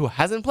quarterback who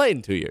hasn't played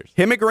in 2 years.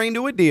 Him agreeing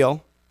to a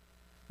deal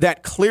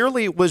that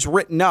clearly was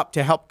written up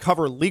to help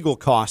cover legal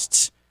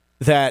costs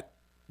that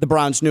the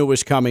Browns knew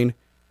was coming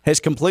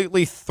has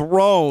completely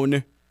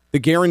thrown the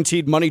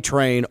guaranteed money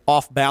train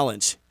off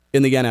balance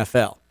in the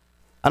NFL.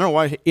 I don't know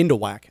why into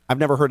whack. I've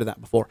never heard of that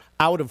before.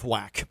 Out of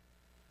whack.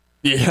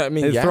 Yeah, I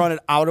mean, They've thrown it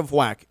out of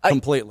whack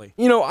completely.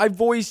 I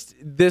voiced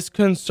this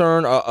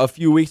concern a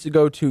few weeks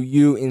ago to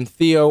you and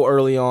Theo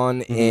early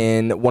on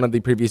in one of the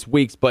previous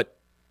weeks, but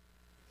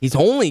he's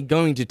only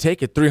going to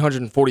take a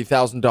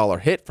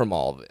 $340,000 hit from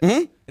all of it.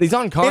 Mm-hmm. And he's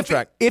on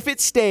contract. If it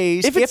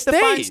stays, if the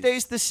fine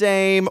stays the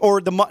same,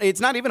 or it's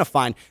not even a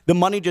fine, the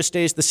money just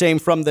stays the same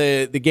from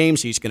the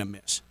games he's going to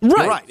miss. Right.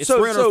 You're right. It's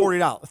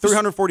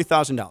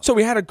 $340,000. So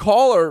we had a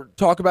caller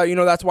talk about,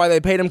 that's why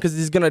they paid him, because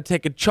he's going to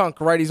take a chunk,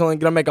 right? He's only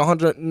going to make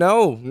 $100.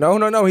 No.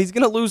 He's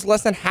going to lose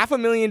less than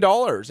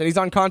 $500,000, and he's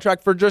on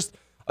contract for just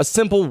a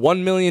simple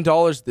 $1 million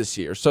this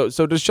year. So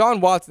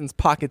Deshaun Watson's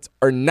pockets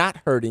are not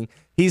hurting.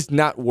 He's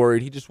not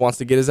worried. He just wants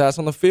to get his ass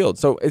on the field.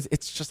 So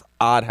it's just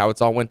odd how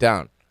it's all went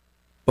down.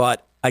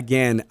 But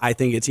again, I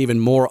think it's even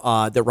more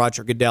odd that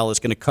Roger Goodell is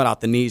going to cut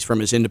out the knees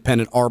from his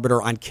independent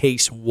arbiter on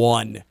case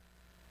one.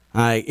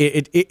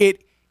 It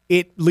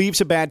leaves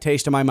a bad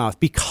taste in my mouth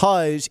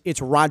because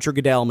it's Roger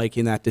Goodell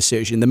making that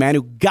decision, the man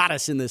who got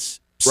us in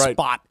this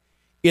spot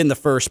in the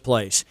first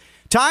place.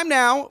 Time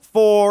now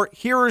for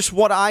Here's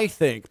What I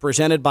Think,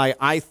 presented by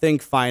I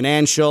Think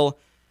Financial.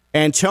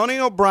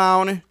 Antonio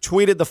Brown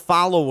tweeted the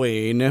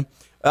following.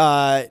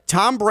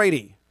 Tom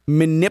Brady,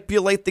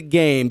 manipulate the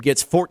game,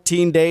 gets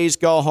 14 days,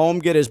 go home,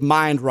 get his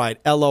mind right,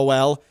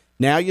 LOL.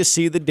 Now you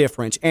see the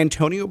difference.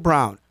 Antonio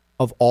Brown,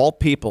 of all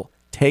people,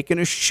 taking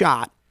a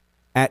shot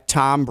at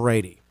Tom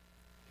Brady.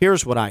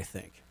 Here's what I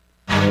think.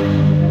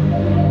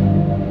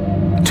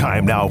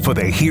 Time now for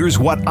the Here's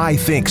What I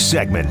Think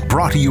segment,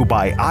 brought to you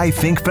by I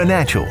Think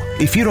Financial.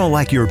 If you don't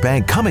like your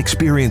bank, come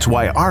experience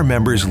why our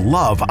members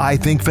love I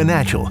Think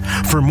Financial.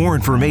 For more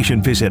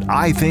information, visit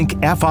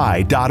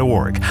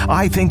ithinkfi.org.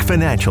 I Think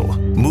Financial,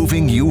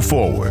 moving you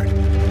forward.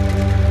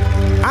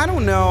 I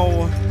don't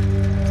know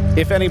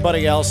if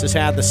anybody else has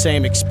had the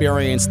same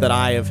experience that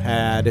I have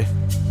had,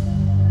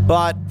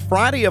 but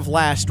Friday of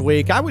last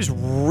week, I was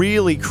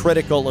really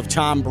critical of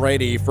Tom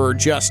Brady for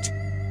just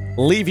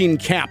leaving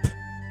camp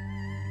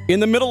in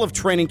the middle of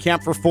training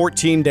camp for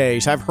 14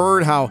 days. I've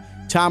heard how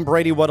Tom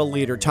Brady, what a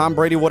leader. Tom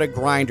Brady, what a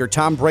grinder.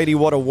 Tom Brady,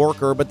 what a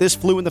worker. But this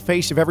flew in the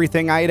face of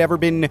everything I had ever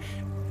been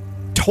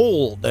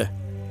told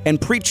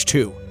and preached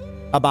to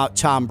about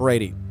Tom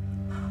Brady.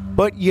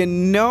 But you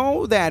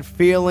know that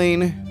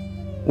feeling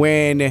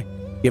when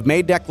you've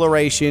made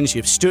declarations,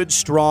 you've stood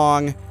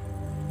strong,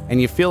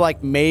 and you feel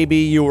like maybe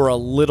you were a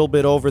little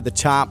bit over the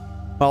top?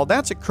 Well,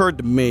 that's occurred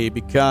to me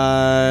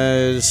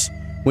because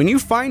when you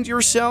find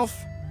yourself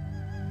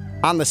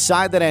on the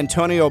side that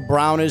Antonio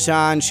Brown is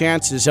on,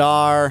 chances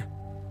are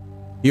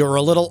you're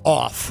a little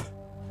off.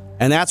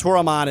 And that's where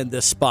I'm on in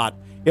this spot.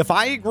 If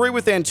I agree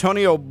with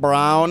Antonio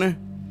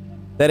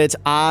Brown that it's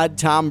odd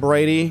Tom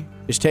Brady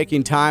is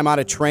taking time out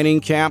of training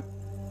camp.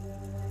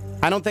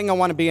 I don't think I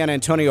want to be on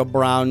Antonio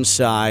Brown's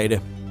side.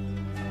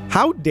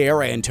 How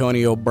dare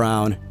Antonio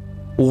Brown?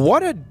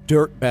 What a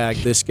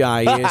dirtbag this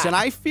guy is. And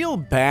I feel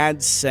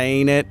bad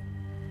saying it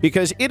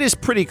because it is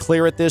pretty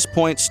clear at this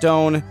point,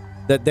 Stone,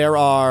 that there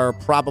are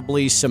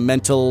probably some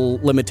mental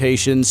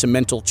limitations, some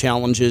mental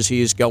challenges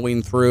he is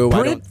going through.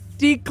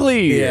 Pretty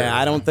clear. Yeah,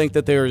 I don't think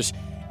that there's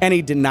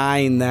any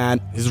denying that.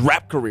 His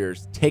rap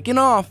career's taking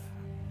off.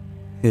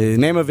 The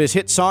name of his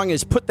hit song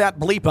is Put That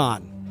Bleep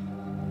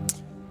On.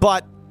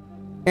 But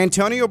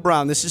Antonio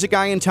Brown, this is a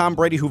guy in Tom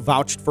Brady who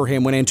vouched for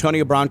him when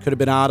Antonio Brown could have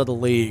been out of the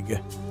league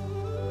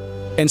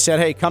and said,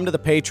 hey, come to the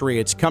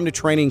Patriots, come to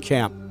training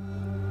camp.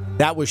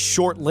 That was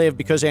short-lived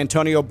because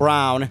Antonio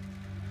Brown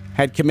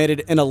had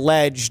committed an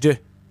alleged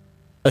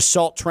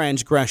assault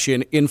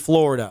transgression in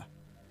Florida.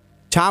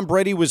 Tom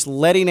Brady was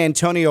letting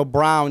Antonio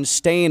Brown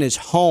stay in his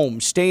home,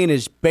 stay in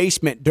his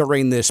basement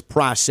during this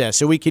process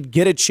so he could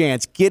get a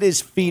chance, get his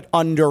feet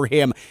under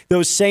him.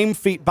 Those same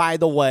feet, by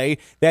the way,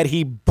 that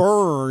he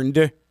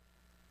burned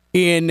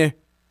in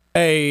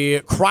a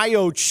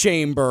cryo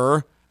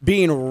chamber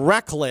being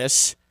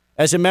reckless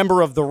as a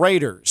member of the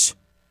Raiders.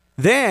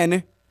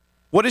 Then,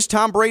 what does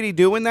Tom Brady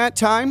do in that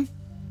time?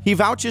 He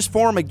vouches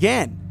for him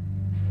again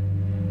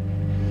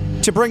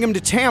to bring him to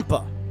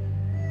Tampa,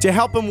 to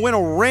help him win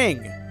a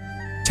ring.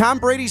 Tom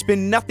Brady's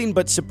been nothing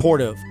but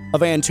supportive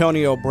of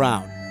Antonio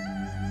Brown,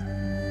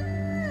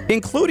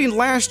 including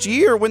last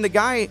year when the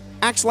guy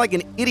acts like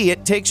an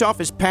idiot, takes off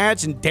his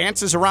pads and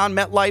dances around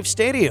MetLife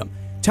Stadium.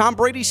 Tom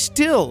Brady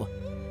still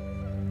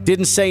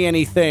didn't say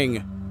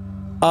anything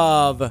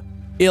of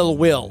ill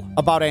will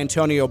about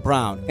Antonio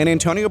Brown. And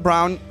Antonio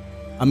Brown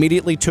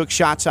immediately took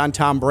shots on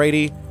Tom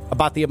Brady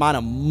about the amount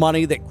of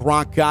money that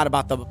Gronk got,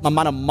 about the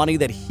amount of money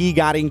that he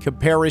got in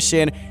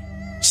comparison.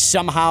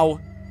 Somehow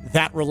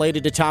that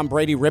related to Tom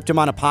Brady, ripped him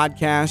on a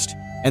podcast,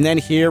 and then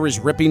here is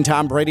ripping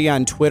Tom Brady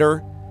on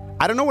Twitter.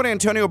 I don't know what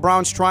Antonio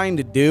Brown's trying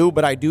to do,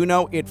 but I do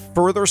know it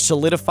further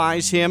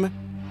solidifies him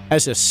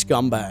as a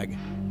scumbag.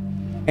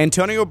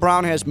 Antonio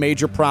Brown has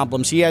major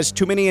problems. He has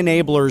too many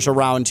enablers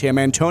around him.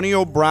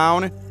 Antonio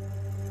Brown,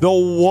 the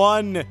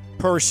one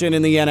person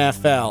in the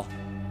NFL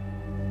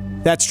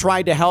that's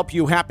tried to help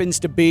you, happens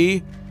to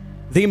be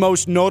the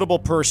most notable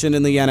person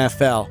in the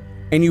NFL,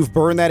 and you've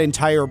burned that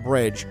entire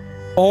bridge.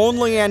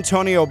 Only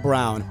Antonio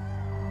Brown.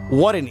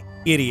 What an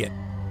idiot.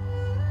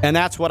 And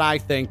that's what I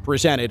think,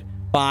 presented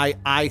by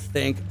I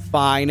Think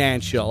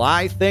Financial.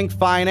 I Think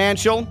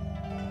Financial.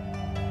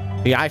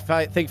 The I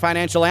Think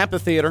Financial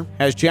Amphitheater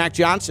has Jack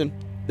Johnson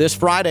this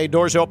Friday.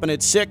 Doors open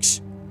at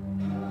 6.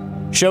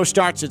 Show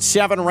starts at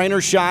 7. Rain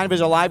or shine.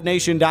 Visit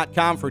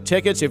LiveNation.com for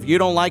tickets. If you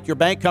don't like your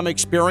bank, come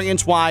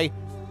experience why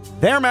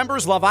their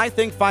members love I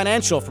Think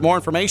Financial. For more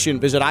information,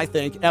 visit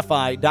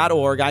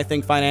ithinkfi.org. I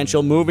Think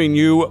Financial, moving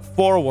you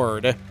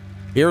forward.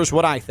 Here's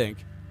what I think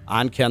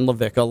on Ken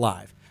LaVicka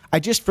Live. I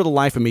just, for the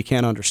life of me,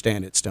 can't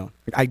understand it, Stone.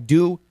 I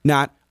do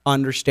not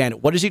understand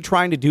it. What is he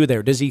trying to do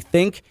there? Does he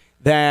think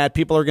that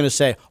people are going to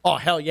say, oh,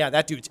 hell yeah,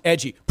 that dude's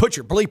edgy. Put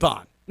your bleep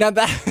on. Now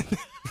that...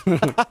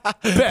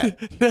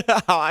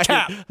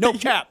 Cap. No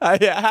cap. I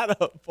had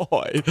a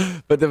point,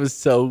 but that was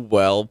so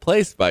well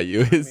placed by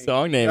you, his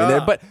song name in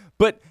there.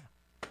 But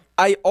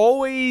I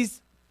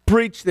always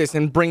preach this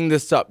and bring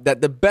this up,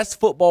 that the best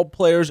football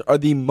players are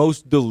the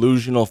most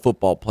delusional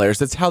football players.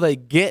 That's how they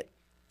get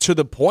to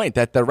the point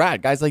that they're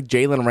at. Guys like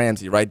Jalen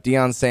Ramsey, right?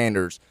 Deion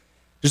Sanders,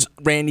 just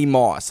Randy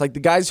Moss. Like the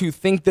guys who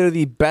think they're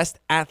the best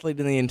athlete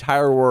in the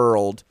entire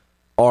world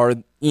are,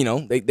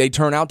 they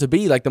turn out to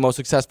be like the most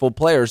successful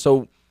players.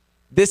 So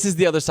this is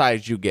the other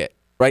side you get,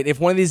 right?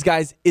 If one of these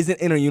guys isn't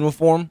in a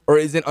uniform or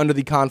isn't under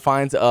the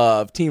confines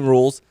of team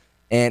rules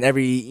and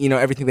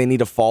everything they need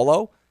to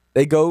follow,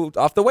 they go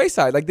off the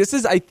wayside. Like this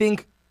is, I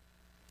think,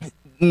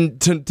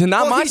 to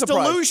not my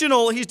surprise.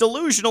 He's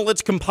delusional.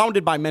 It's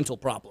compounded by mental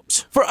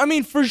problems.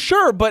 For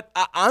sure. But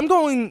I'm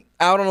going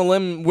out on a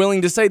limb,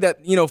 willing to say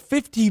that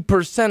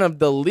 50% of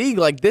the league,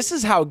 like this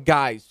is how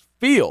guys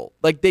feel.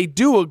 Like they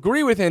do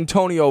agree with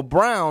Antonio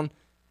Brown.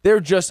 They're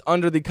just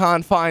under the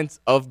confines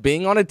of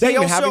being on a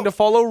team and having to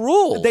follow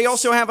rules. They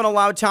also haven't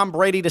allowed Tom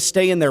Brady to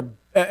stay in their.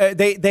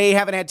 They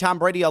haven't had Tom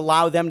Brady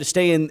allow them to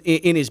stay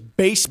in his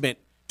basement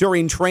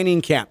during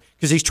training camp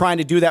because he's trying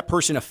to do that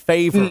person a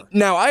favor.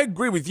 Now I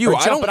agree with you.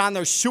 I don't on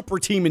their super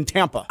team in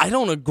Tampa. I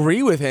don't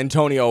agree with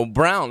Antonio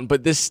Brown,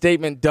 but this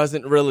statement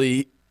doesn't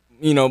really,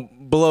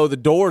 blow the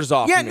doors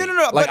off. Yeah, me.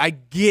 No. Like I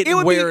get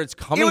where it's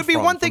coming from. It would be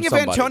one thing if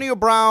Antonio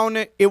Brown.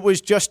 It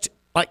was just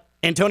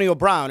Antonio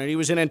Brown, and he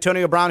was an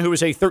Antonio Brown who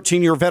was a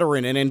 13-year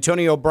veteran, and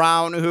Antonio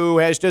Brown who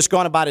has just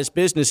gone about his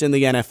business in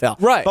the NFL.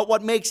 Right. But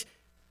what makes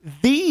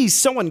these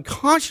so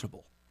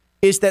unconscionable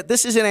is that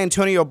this is an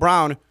Antonio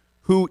Brown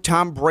who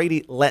Tom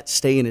Brady let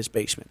stay in his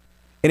basement.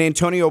 An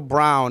Antonio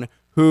Brown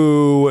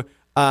who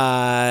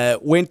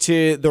went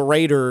to the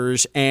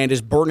Raiders and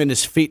is burning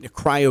his feet in a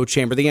cryo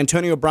chamber. The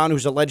Antonio Brown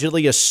who's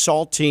allegedly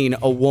assaulting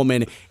a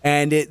woman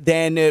and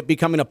then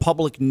becoming a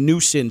public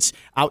nuisance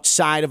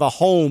outside of a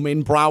home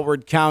in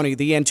Broward County.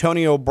 The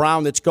Antonio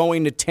Brown that's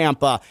going to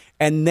Tampa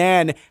and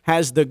then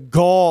has the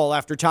gall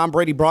after Tom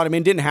Brady brought him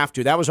in. Didn't have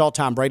to. That was all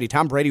Tom Brady.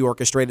 Tom Brady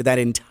orchestrated that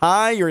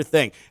entire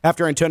thing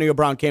after Antonio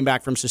Brown came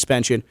back from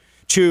suspension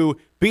to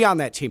be on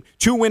that team,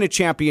 to win a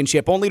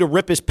championship, only to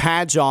rip his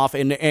pads off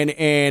and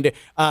prance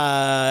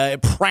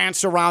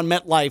around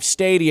MetLife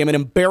Stadium and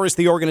embarrass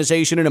the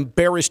organization and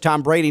embarrass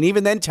Tom Brady. And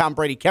even then, Tom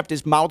Brady kept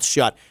his mouth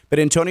shut. But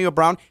Antonio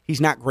Brown, he's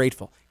not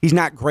grateful. He's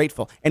not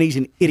grateful, and he's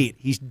an idiot.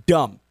 He's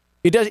dumb.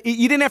 You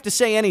didn't have to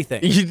say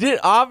anything. You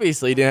didn't have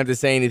to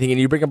say anything,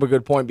 and you bring up a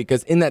good point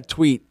because in that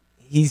tweet,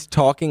 he's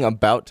talking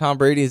about Tom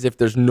Brady as if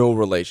there's no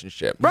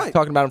relationship. Right. He's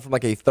talking about him from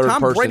like a third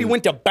person. Tom Brady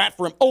went to bat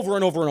for him over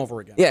and over and over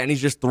again. Yeah, and he's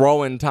just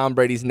throwing Tom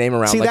Brady's name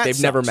around like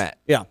they've never met.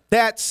 Yeah,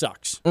 that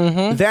sucks.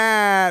 Mm-hmm.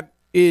 That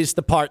is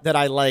the part that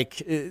I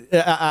like.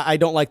 I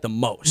don't like the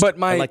most. But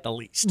I like the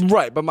least.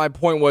 Right, but my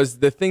point was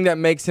the thing that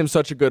makes him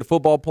such a good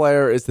football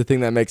player is the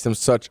thing that makes him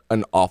such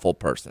an awful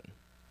person.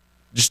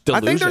 Just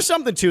delusion. I think there's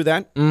something to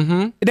that.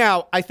 Mm-hmm.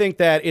 Now, I think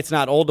that it's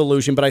not all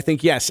delusion, but I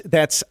think, yes,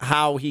 that's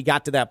how he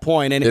got to that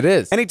point. And it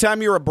is.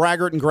 Anytime you're a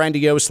braggart and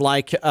grandiose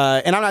like,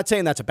 and I'm not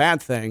saying that's a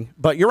bad thing,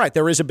 but you're right,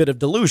 there is a bit of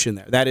delusion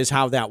there. That is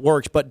how that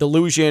works. But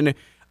delusion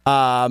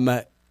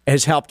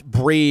has helped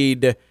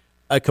breed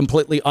a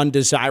completely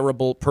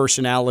undesirable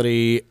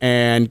personality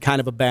and kind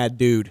of a bad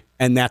dude.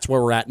 And that's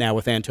where we're at now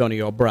with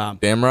Antonio Brown.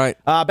 Damn right.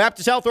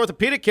 Baptist Health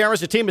Orthopedic Care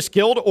is a team of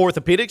skilled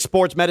orthopedic,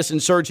 sports medicine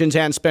surgeons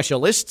and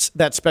specialists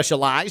that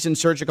specialize in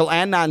surgical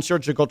and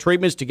non-surgical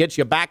treatments to get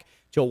you back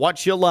to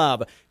what you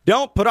love.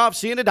 Don't put off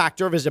seeing a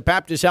doctor. Visit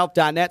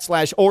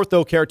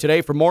baptisthealth.net/orthocare today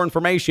for more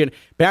information.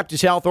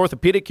 Baptist Health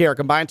Orthopedic Care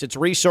combines its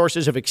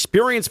resources of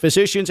experienced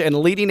physicians and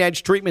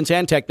leading-edge treatments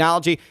and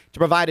technology to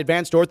provide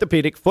advanced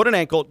orthopedic, foot and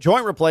ankle,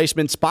 joint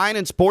replacement, spine,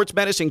 and sports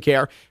medicine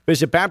care.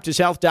 Visit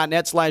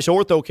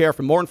baptisthealth.net/orthocare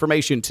for more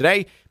information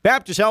today.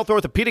 Baptist Health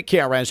Orthopedic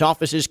Care has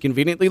offices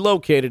conveniently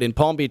located in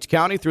Palm Beach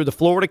County through the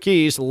Florida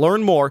Keys.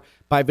 Learn more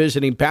by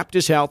visiting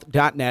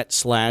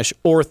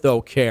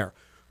baptisthealth.net/orthocare.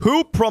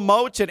 Who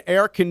promotes an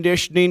air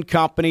conditioning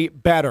company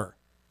better,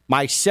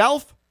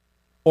 myself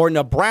or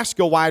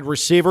Nebraska wide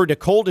receiver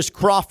DeColdis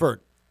Crawford?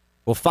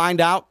 We'll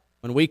find out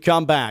when we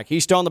come back.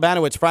 He's Stone the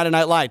Banowitz, Friday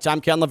Night Lights. I'm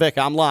Ken Levick.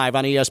 I'm live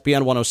on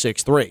ESPN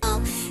 106.3.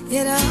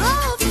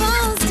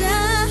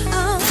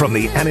 From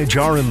the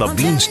Anajar and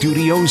Levine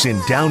Studios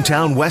in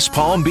downtown West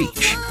Palm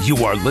Beach,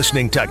 you are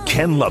listening to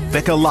Ken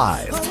LaVicka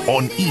Live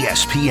on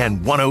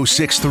ESPN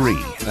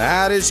 106.3.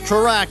 That is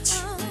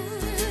correct.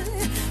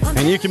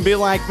 And you can be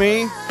like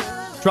me,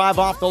 drive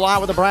off the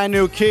lot with a brand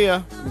new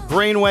Kia,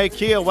 Greenway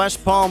Kia,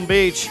 West Palm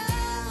Beach.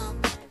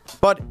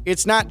 But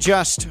it's not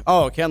just,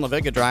 Ken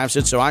LaVicka drives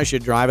it, so I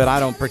should drive it. I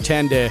don't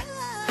pretend to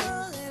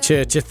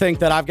think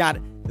that I've got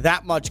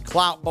that much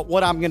clout. But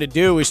what I'm going to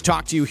do is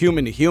talk to you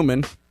human to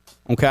human,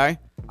 okay?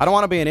 I don't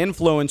want to be an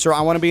influencer.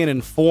 I want to be an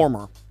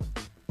informer.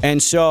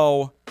 And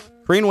so,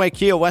 Greenway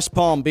Kia, West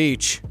Palm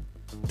Beach,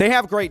 they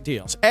have great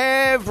deals.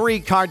 Every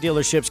car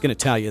dealership's going to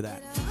tell you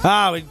that.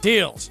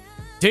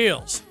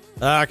 Deals.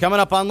 Coming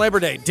up on Labor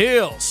Day,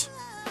 deals.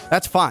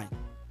 That's fine.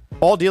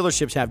 All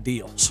dealerships have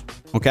deals,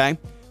 okay?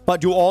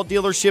 But do all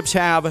dealerships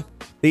have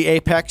the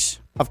apex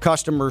of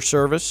customer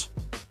service?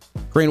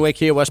 Greenway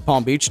Kia West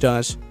Palm Beach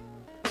does.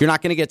 You're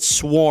not going to get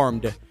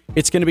swarmed.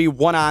 It's going to be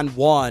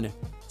one-on-one.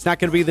 It's not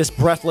going to be this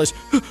breathless,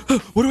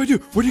 what do I do?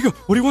 Where do you go?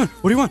 What do you want?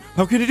 What do you want?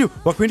 How can I do?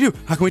 What can we do?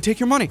 How can we take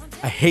your money?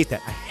 I hate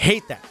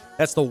that.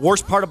 That's the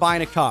worst part of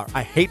buying a car.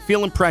 I hate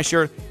feeling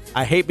pressured.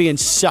 I hate being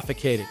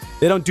suffocated.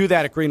 They don't do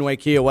that at Greenway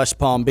Kia West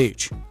Palm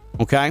Beach,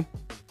 okay?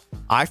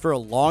 I, for a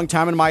long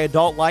time in my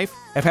adult life,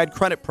 have had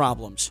credit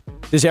problems.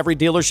 Does every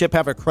dealership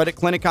have a credit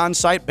clinic on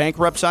site, bank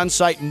reps on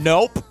site?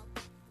 Nope.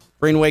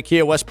 Greenway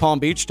Kia West Palm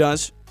Beach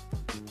does.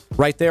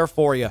 Right there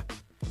for you.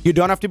 You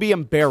don't have to be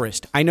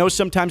embarrassed. I know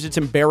sometimes it's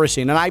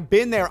embarrassing, and I've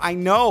been there. I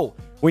know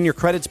when your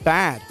credit's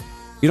bad.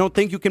 You don't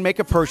think you can make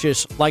a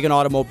purchase like an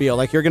automobile,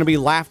 like you're going to be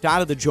laughed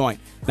out of the joint.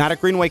 Not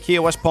at Greenway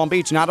Kia West Palm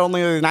Beach. Not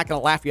only are they not going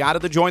to laugh you out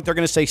of the joint, they're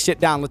going to say, sit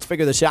down, let's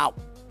figure this out.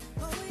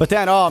 But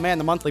then,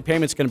 the monthly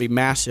payment's going to be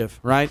massive,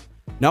 right?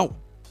 No.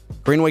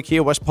 Greenway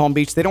Kia West Palm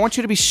Beach, they don't want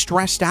you to be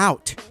stressed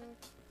out.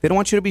 They're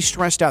not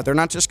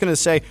just going to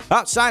say,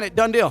 sign it,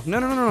 done deal.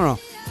 No.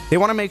 They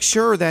want to make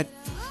sure that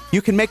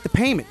you can make the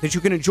payment, that you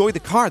can enjoy the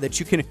car,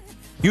 that you can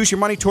use your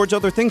money towards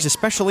other things,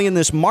 especially in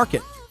this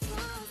market.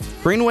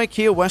 Greenway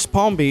Kia West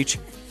Palm Beach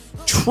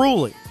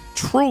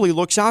truly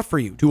looks out for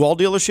you. Do all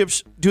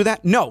dealerships do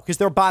that? No, because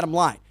they're bottom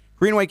line.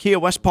 Greenway Kia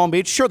West Palm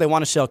Beach, sure, they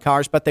want to sell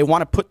cars, but they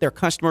want to put their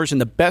customers in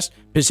the best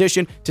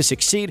position to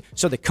succeed,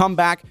 so they come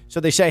back, so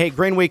they say, hey,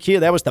 Greenway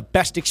Kia, that was the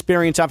best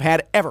experience I've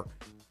had ever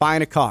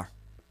buying a car.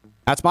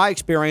 That's my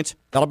experience.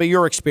 That'll be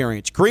your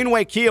experience.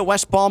 Greenway Kia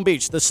West Palm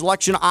Beach. The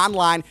selection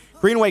online,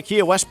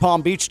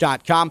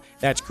 GreenwayKiaWestPalmBeach.com.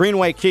 That's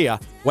Greenway Kia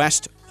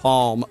West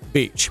Palm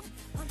Beach.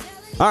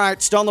 All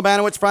right, Stone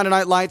Labanowitz, Friday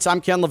Night Lights. I'm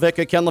Ken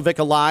LaVicka. Ken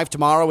LaVicka Live.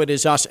 Tomorrow it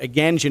is us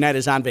again. Jeanette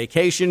is on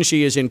vacation.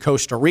 She is in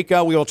Costa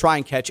Rica. We will try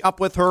and catch up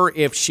with her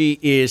if she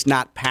is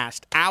not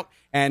passed out,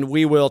 and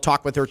we will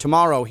talk with her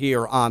tomorrow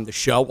here on the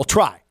show. We'll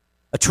try.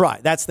 A try.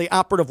 That's the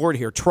operative word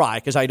here, try,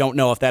 because I don't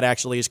know if that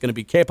actually is going to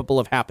be capable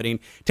of happening.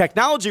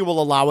 Technology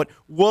will allow it.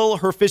 Will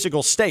her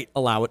physical state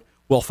allow it?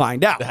 We'll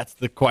find out. That's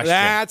the question.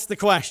 That's the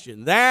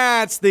question.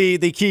 That's the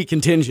key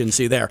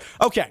contingency there.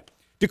 Okay.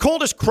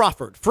 DeColdis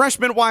Crawford,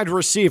 freshman wide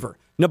receiver,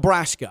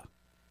 Nebraska.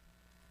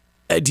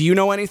 Do you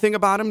know anything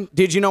about him?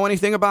 Did you know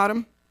anything about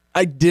him?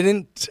 I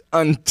didn't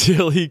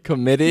until he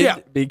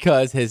committed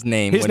because his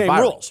name went viral.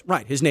 Rules.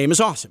 Right. His name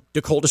is awesome.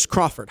 DeColdis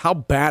Crawford. How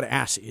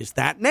badass is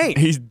that name?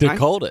 He's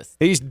DeColdest.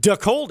 Right? He's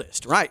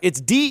DeColdest. Right. It's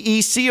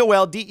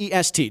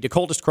DeColdest.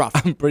 DeColdis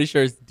Crawford. I'm pretty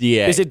sure it's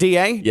DA. Is it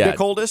DA? Yeah.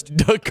 DeColdest?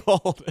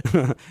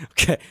 DeColdest.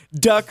 Okay.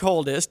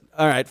 DeColdest.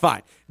 All right,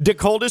 fine.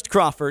 DeColdest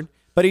Crawford,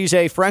 but he's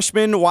a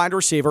freshman wide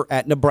receiver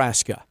at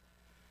Nebraska.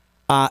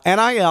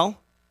 NIL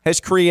has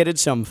created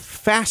some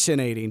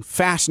fascinating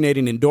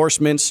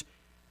endorsements.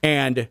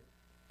 And,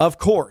 of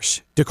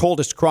course,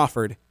 DeColdest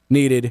Crawford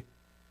needed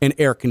an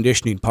air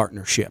conditioning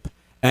partnership.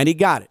 And he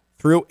got it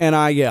through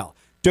NIL.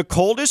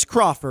 DeColdest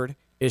Crawford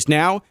is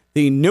now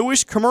the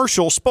newest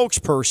commercial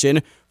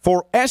spokesperson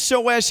for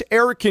SOS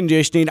Air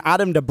Conditioning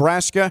out of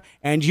Nebraska.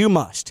 And you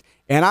must,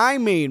 and I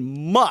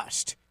mean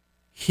must,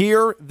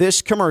 hear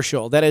this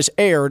commercial that is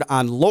aired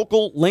on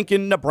local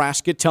Lincoln,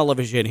 Nebraska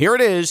television. Here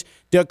it is,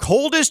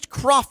 DeColdest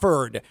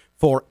Crawford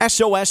for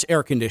SOS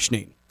Air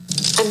Conditioning.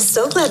 I'm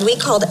so glad we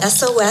called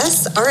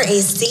SOS. Our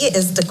AC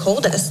is the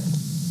coldest.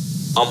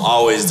 I'm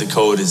always the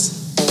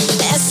coldest.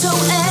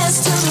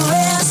 SOS to the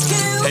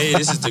rescue. Hey,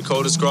 this is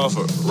DeColdest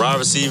Crawford, wide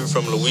receiver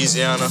from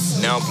Louisiana,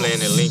 now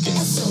playing in Lincoln.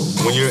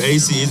 When your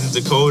AC isn't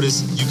the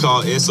coldest, you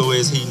call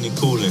SOS Heating and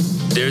Cooling.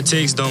 Their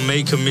techs don't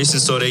make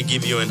commissions, so they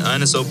give you an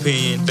honest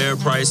opinion, fair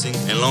pricing,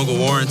 and longer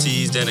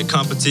warranties than the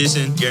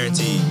competition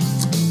guaranteed.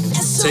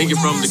 Take it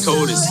from the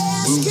coldest.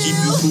 We will keep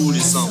you cool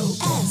this summer.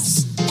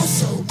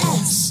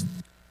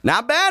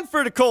 Not bad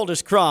for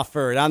DeColdest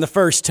Crawford on the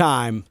first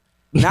time.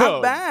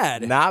 Not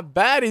bad. Not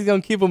bad. He's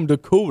going to keep him the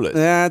coolest.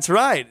 That's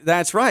right.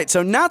 That's right.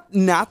 So not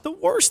the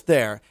worst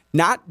there.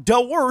 Not the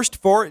worst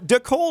for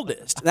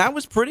DeColdest. That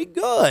was pretty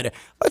good.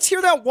 Let's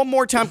hear that one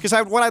more time, because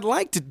what I'd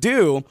like to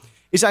do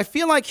is I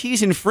feel like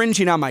he's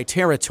infringing on my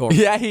territory.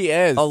 Yeah, he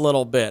is. A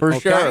little bit. For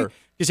sure.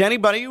 Because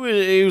anybody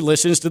who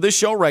listens to this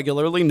show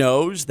regularly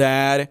knows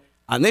that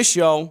on this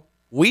show,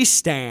 we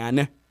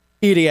stan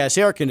EDS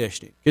Air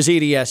Conditioning, because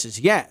EDS is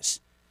yes.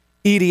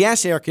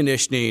 EDS Air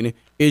Conditioning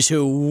is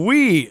who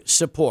we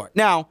support.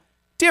 Now,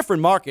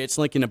 different markets,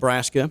 Lincoln,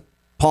 Nebraska,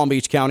 Palm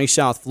Beach County,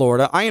 South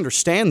Florida. I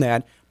understand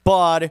that,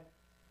 but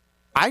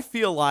I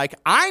feel like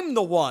I'm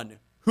the one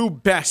who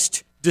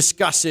best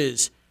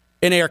discusses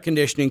an air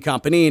conditioning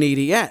company in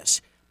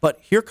EDS. But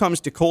here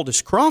comes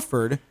DeColdest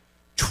Crawford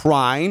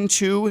trying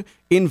to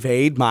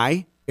invade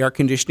my air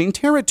conditioning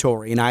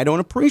territory, and I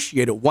don't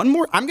appreciate it. I'm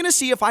going to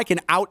see if I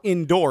can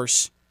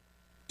out-endorse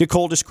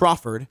DeColdest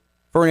Crawford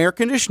for an air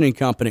conditioning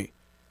company.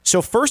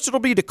 So first it'll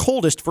be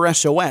DeColdest for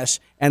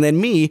SOS, and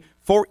then me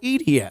for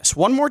EDS.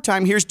 One more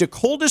time, here's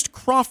DeColdest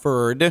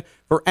Crawford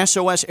for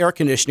SOS Air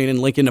Conditioning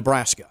in Lincoln,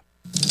 Nebraska.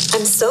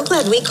 I'm so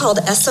glad we called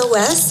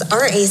SOS.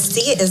 Our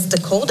AC is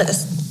the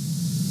coldest.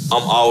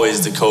 I'm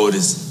always the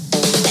coldest.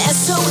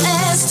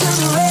 SOS to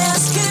the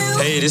rescue.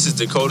 Hey, this is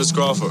DeColdest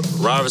Crawford,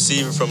 wide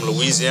receiver from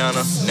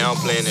Louisiana, now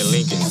playing in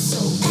Lincoln.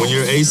 When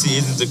your AC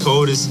isn't the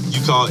coldest,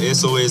 you call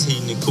SOS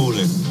Heating and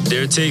Cooling.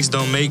 Their techs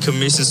don't make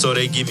commissions, so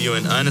they give you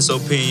an honest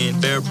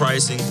opinion, fair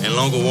pricing, and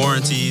longer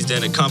warranties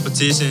than the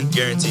competition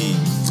guaranteed.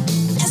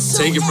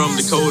 Take it from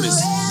the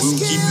coldest. We will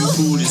keep you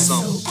cool this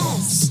summer.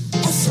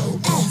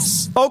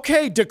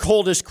 Okay,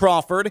 DeColdest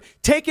Crawford,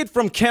 take it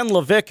from Ken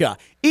LaVicka.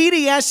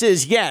 EDS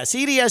is yes,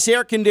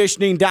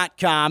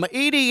 EDSAirConditioning.com.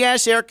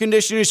 EDS Air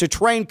Conditioning is a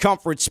train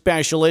comfort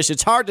specialist.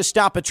 It's hard to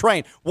stop a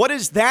train. What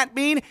does that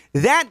mean?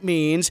 That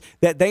means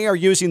that they are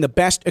using the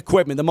best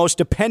equipment, the most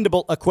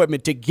dependable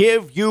equipment to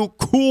give you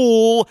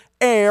cool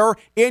air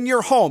in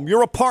your home,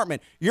 your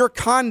apartment, your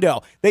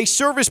condo. They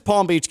service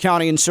Palm Beach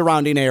County and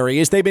surrounding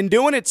areas. They've been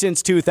doing it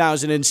since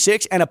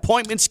 2006, and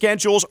appointment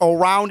schedules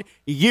around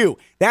you.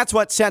 That's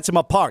what sets them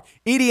apart.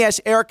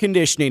 EDS Air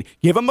Conditioning.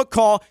 Give them a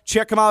call.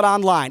 Check them out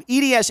online.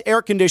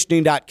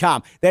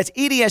 EDSAirConditioning.com. That's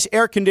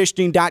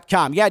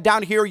EDSAirConditioning.com. Yeah,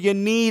 down here, you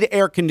need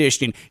air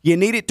conditioning. You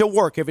need it to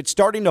work. If it's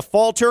starting to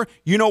falter,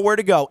 you know where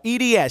to go.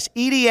 EDS.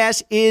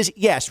 EDS is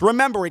yes.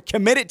 Remember it.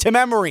 Commit it to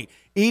memory.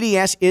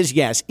 EDS is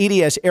yes.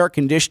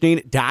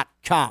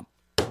 EDSAirConditioning.com.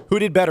 Who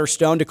did better,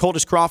 Stone?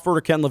 DeColdest Crawford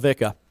or Ken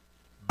LaVicka?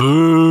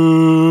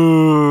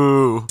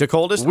 Boo.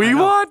 DeColdest? We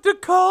want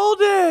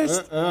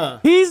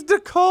DeColdest. He's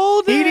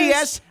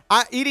DeColdest.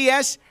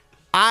 EDS,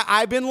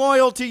 I've been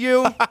loyal to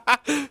you.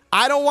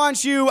 I don't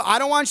want you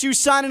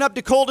signing up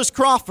DeColdest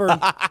Crawford.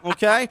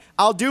 Okay?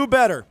 I'll do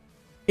better.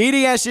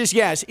 EDS is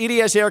yes.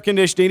 EDS Air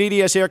Conditioning,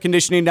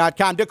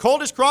 EDSAirConditioning.com.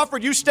 DeColdest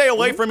Crawford, you stay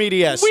away from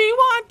EDS. We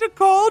want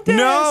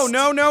DeColdest.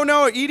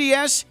 No.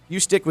 EDS, you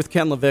stick with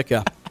Ken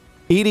LaVicka.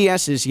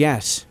 EDS is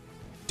yes.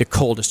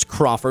 DeColdest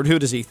Crawford. Who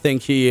does he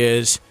think he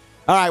is?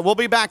 All right, we'll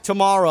be back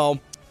tomorrow.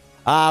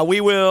 We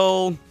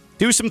will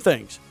do some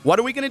things. What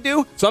are we going to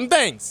do? Some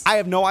things. I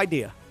have no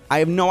idea. I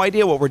have no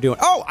idea what we're doing.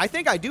 Oh, I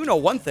think I do know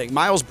one thing.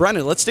 Miles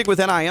Brennan, let's stick with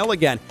NIL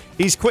again.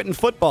 He's quitting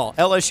football.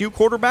 LSU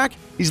quarterback,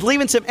 he's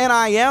leaving some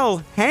NIL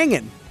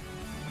hanging.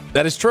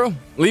 That is true.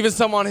 Leaving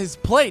some on his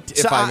plate,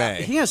 if I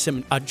may. He has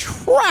some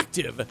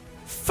attractive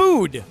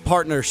food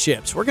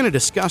partnerships. We're going to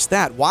discuss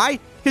that. Why?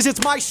 Because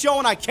it's my show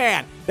and I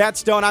can. That's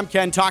Stone. I'm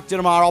Ken. Talk to you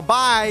tomorrow.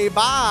 Bye.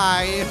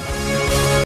 Bye.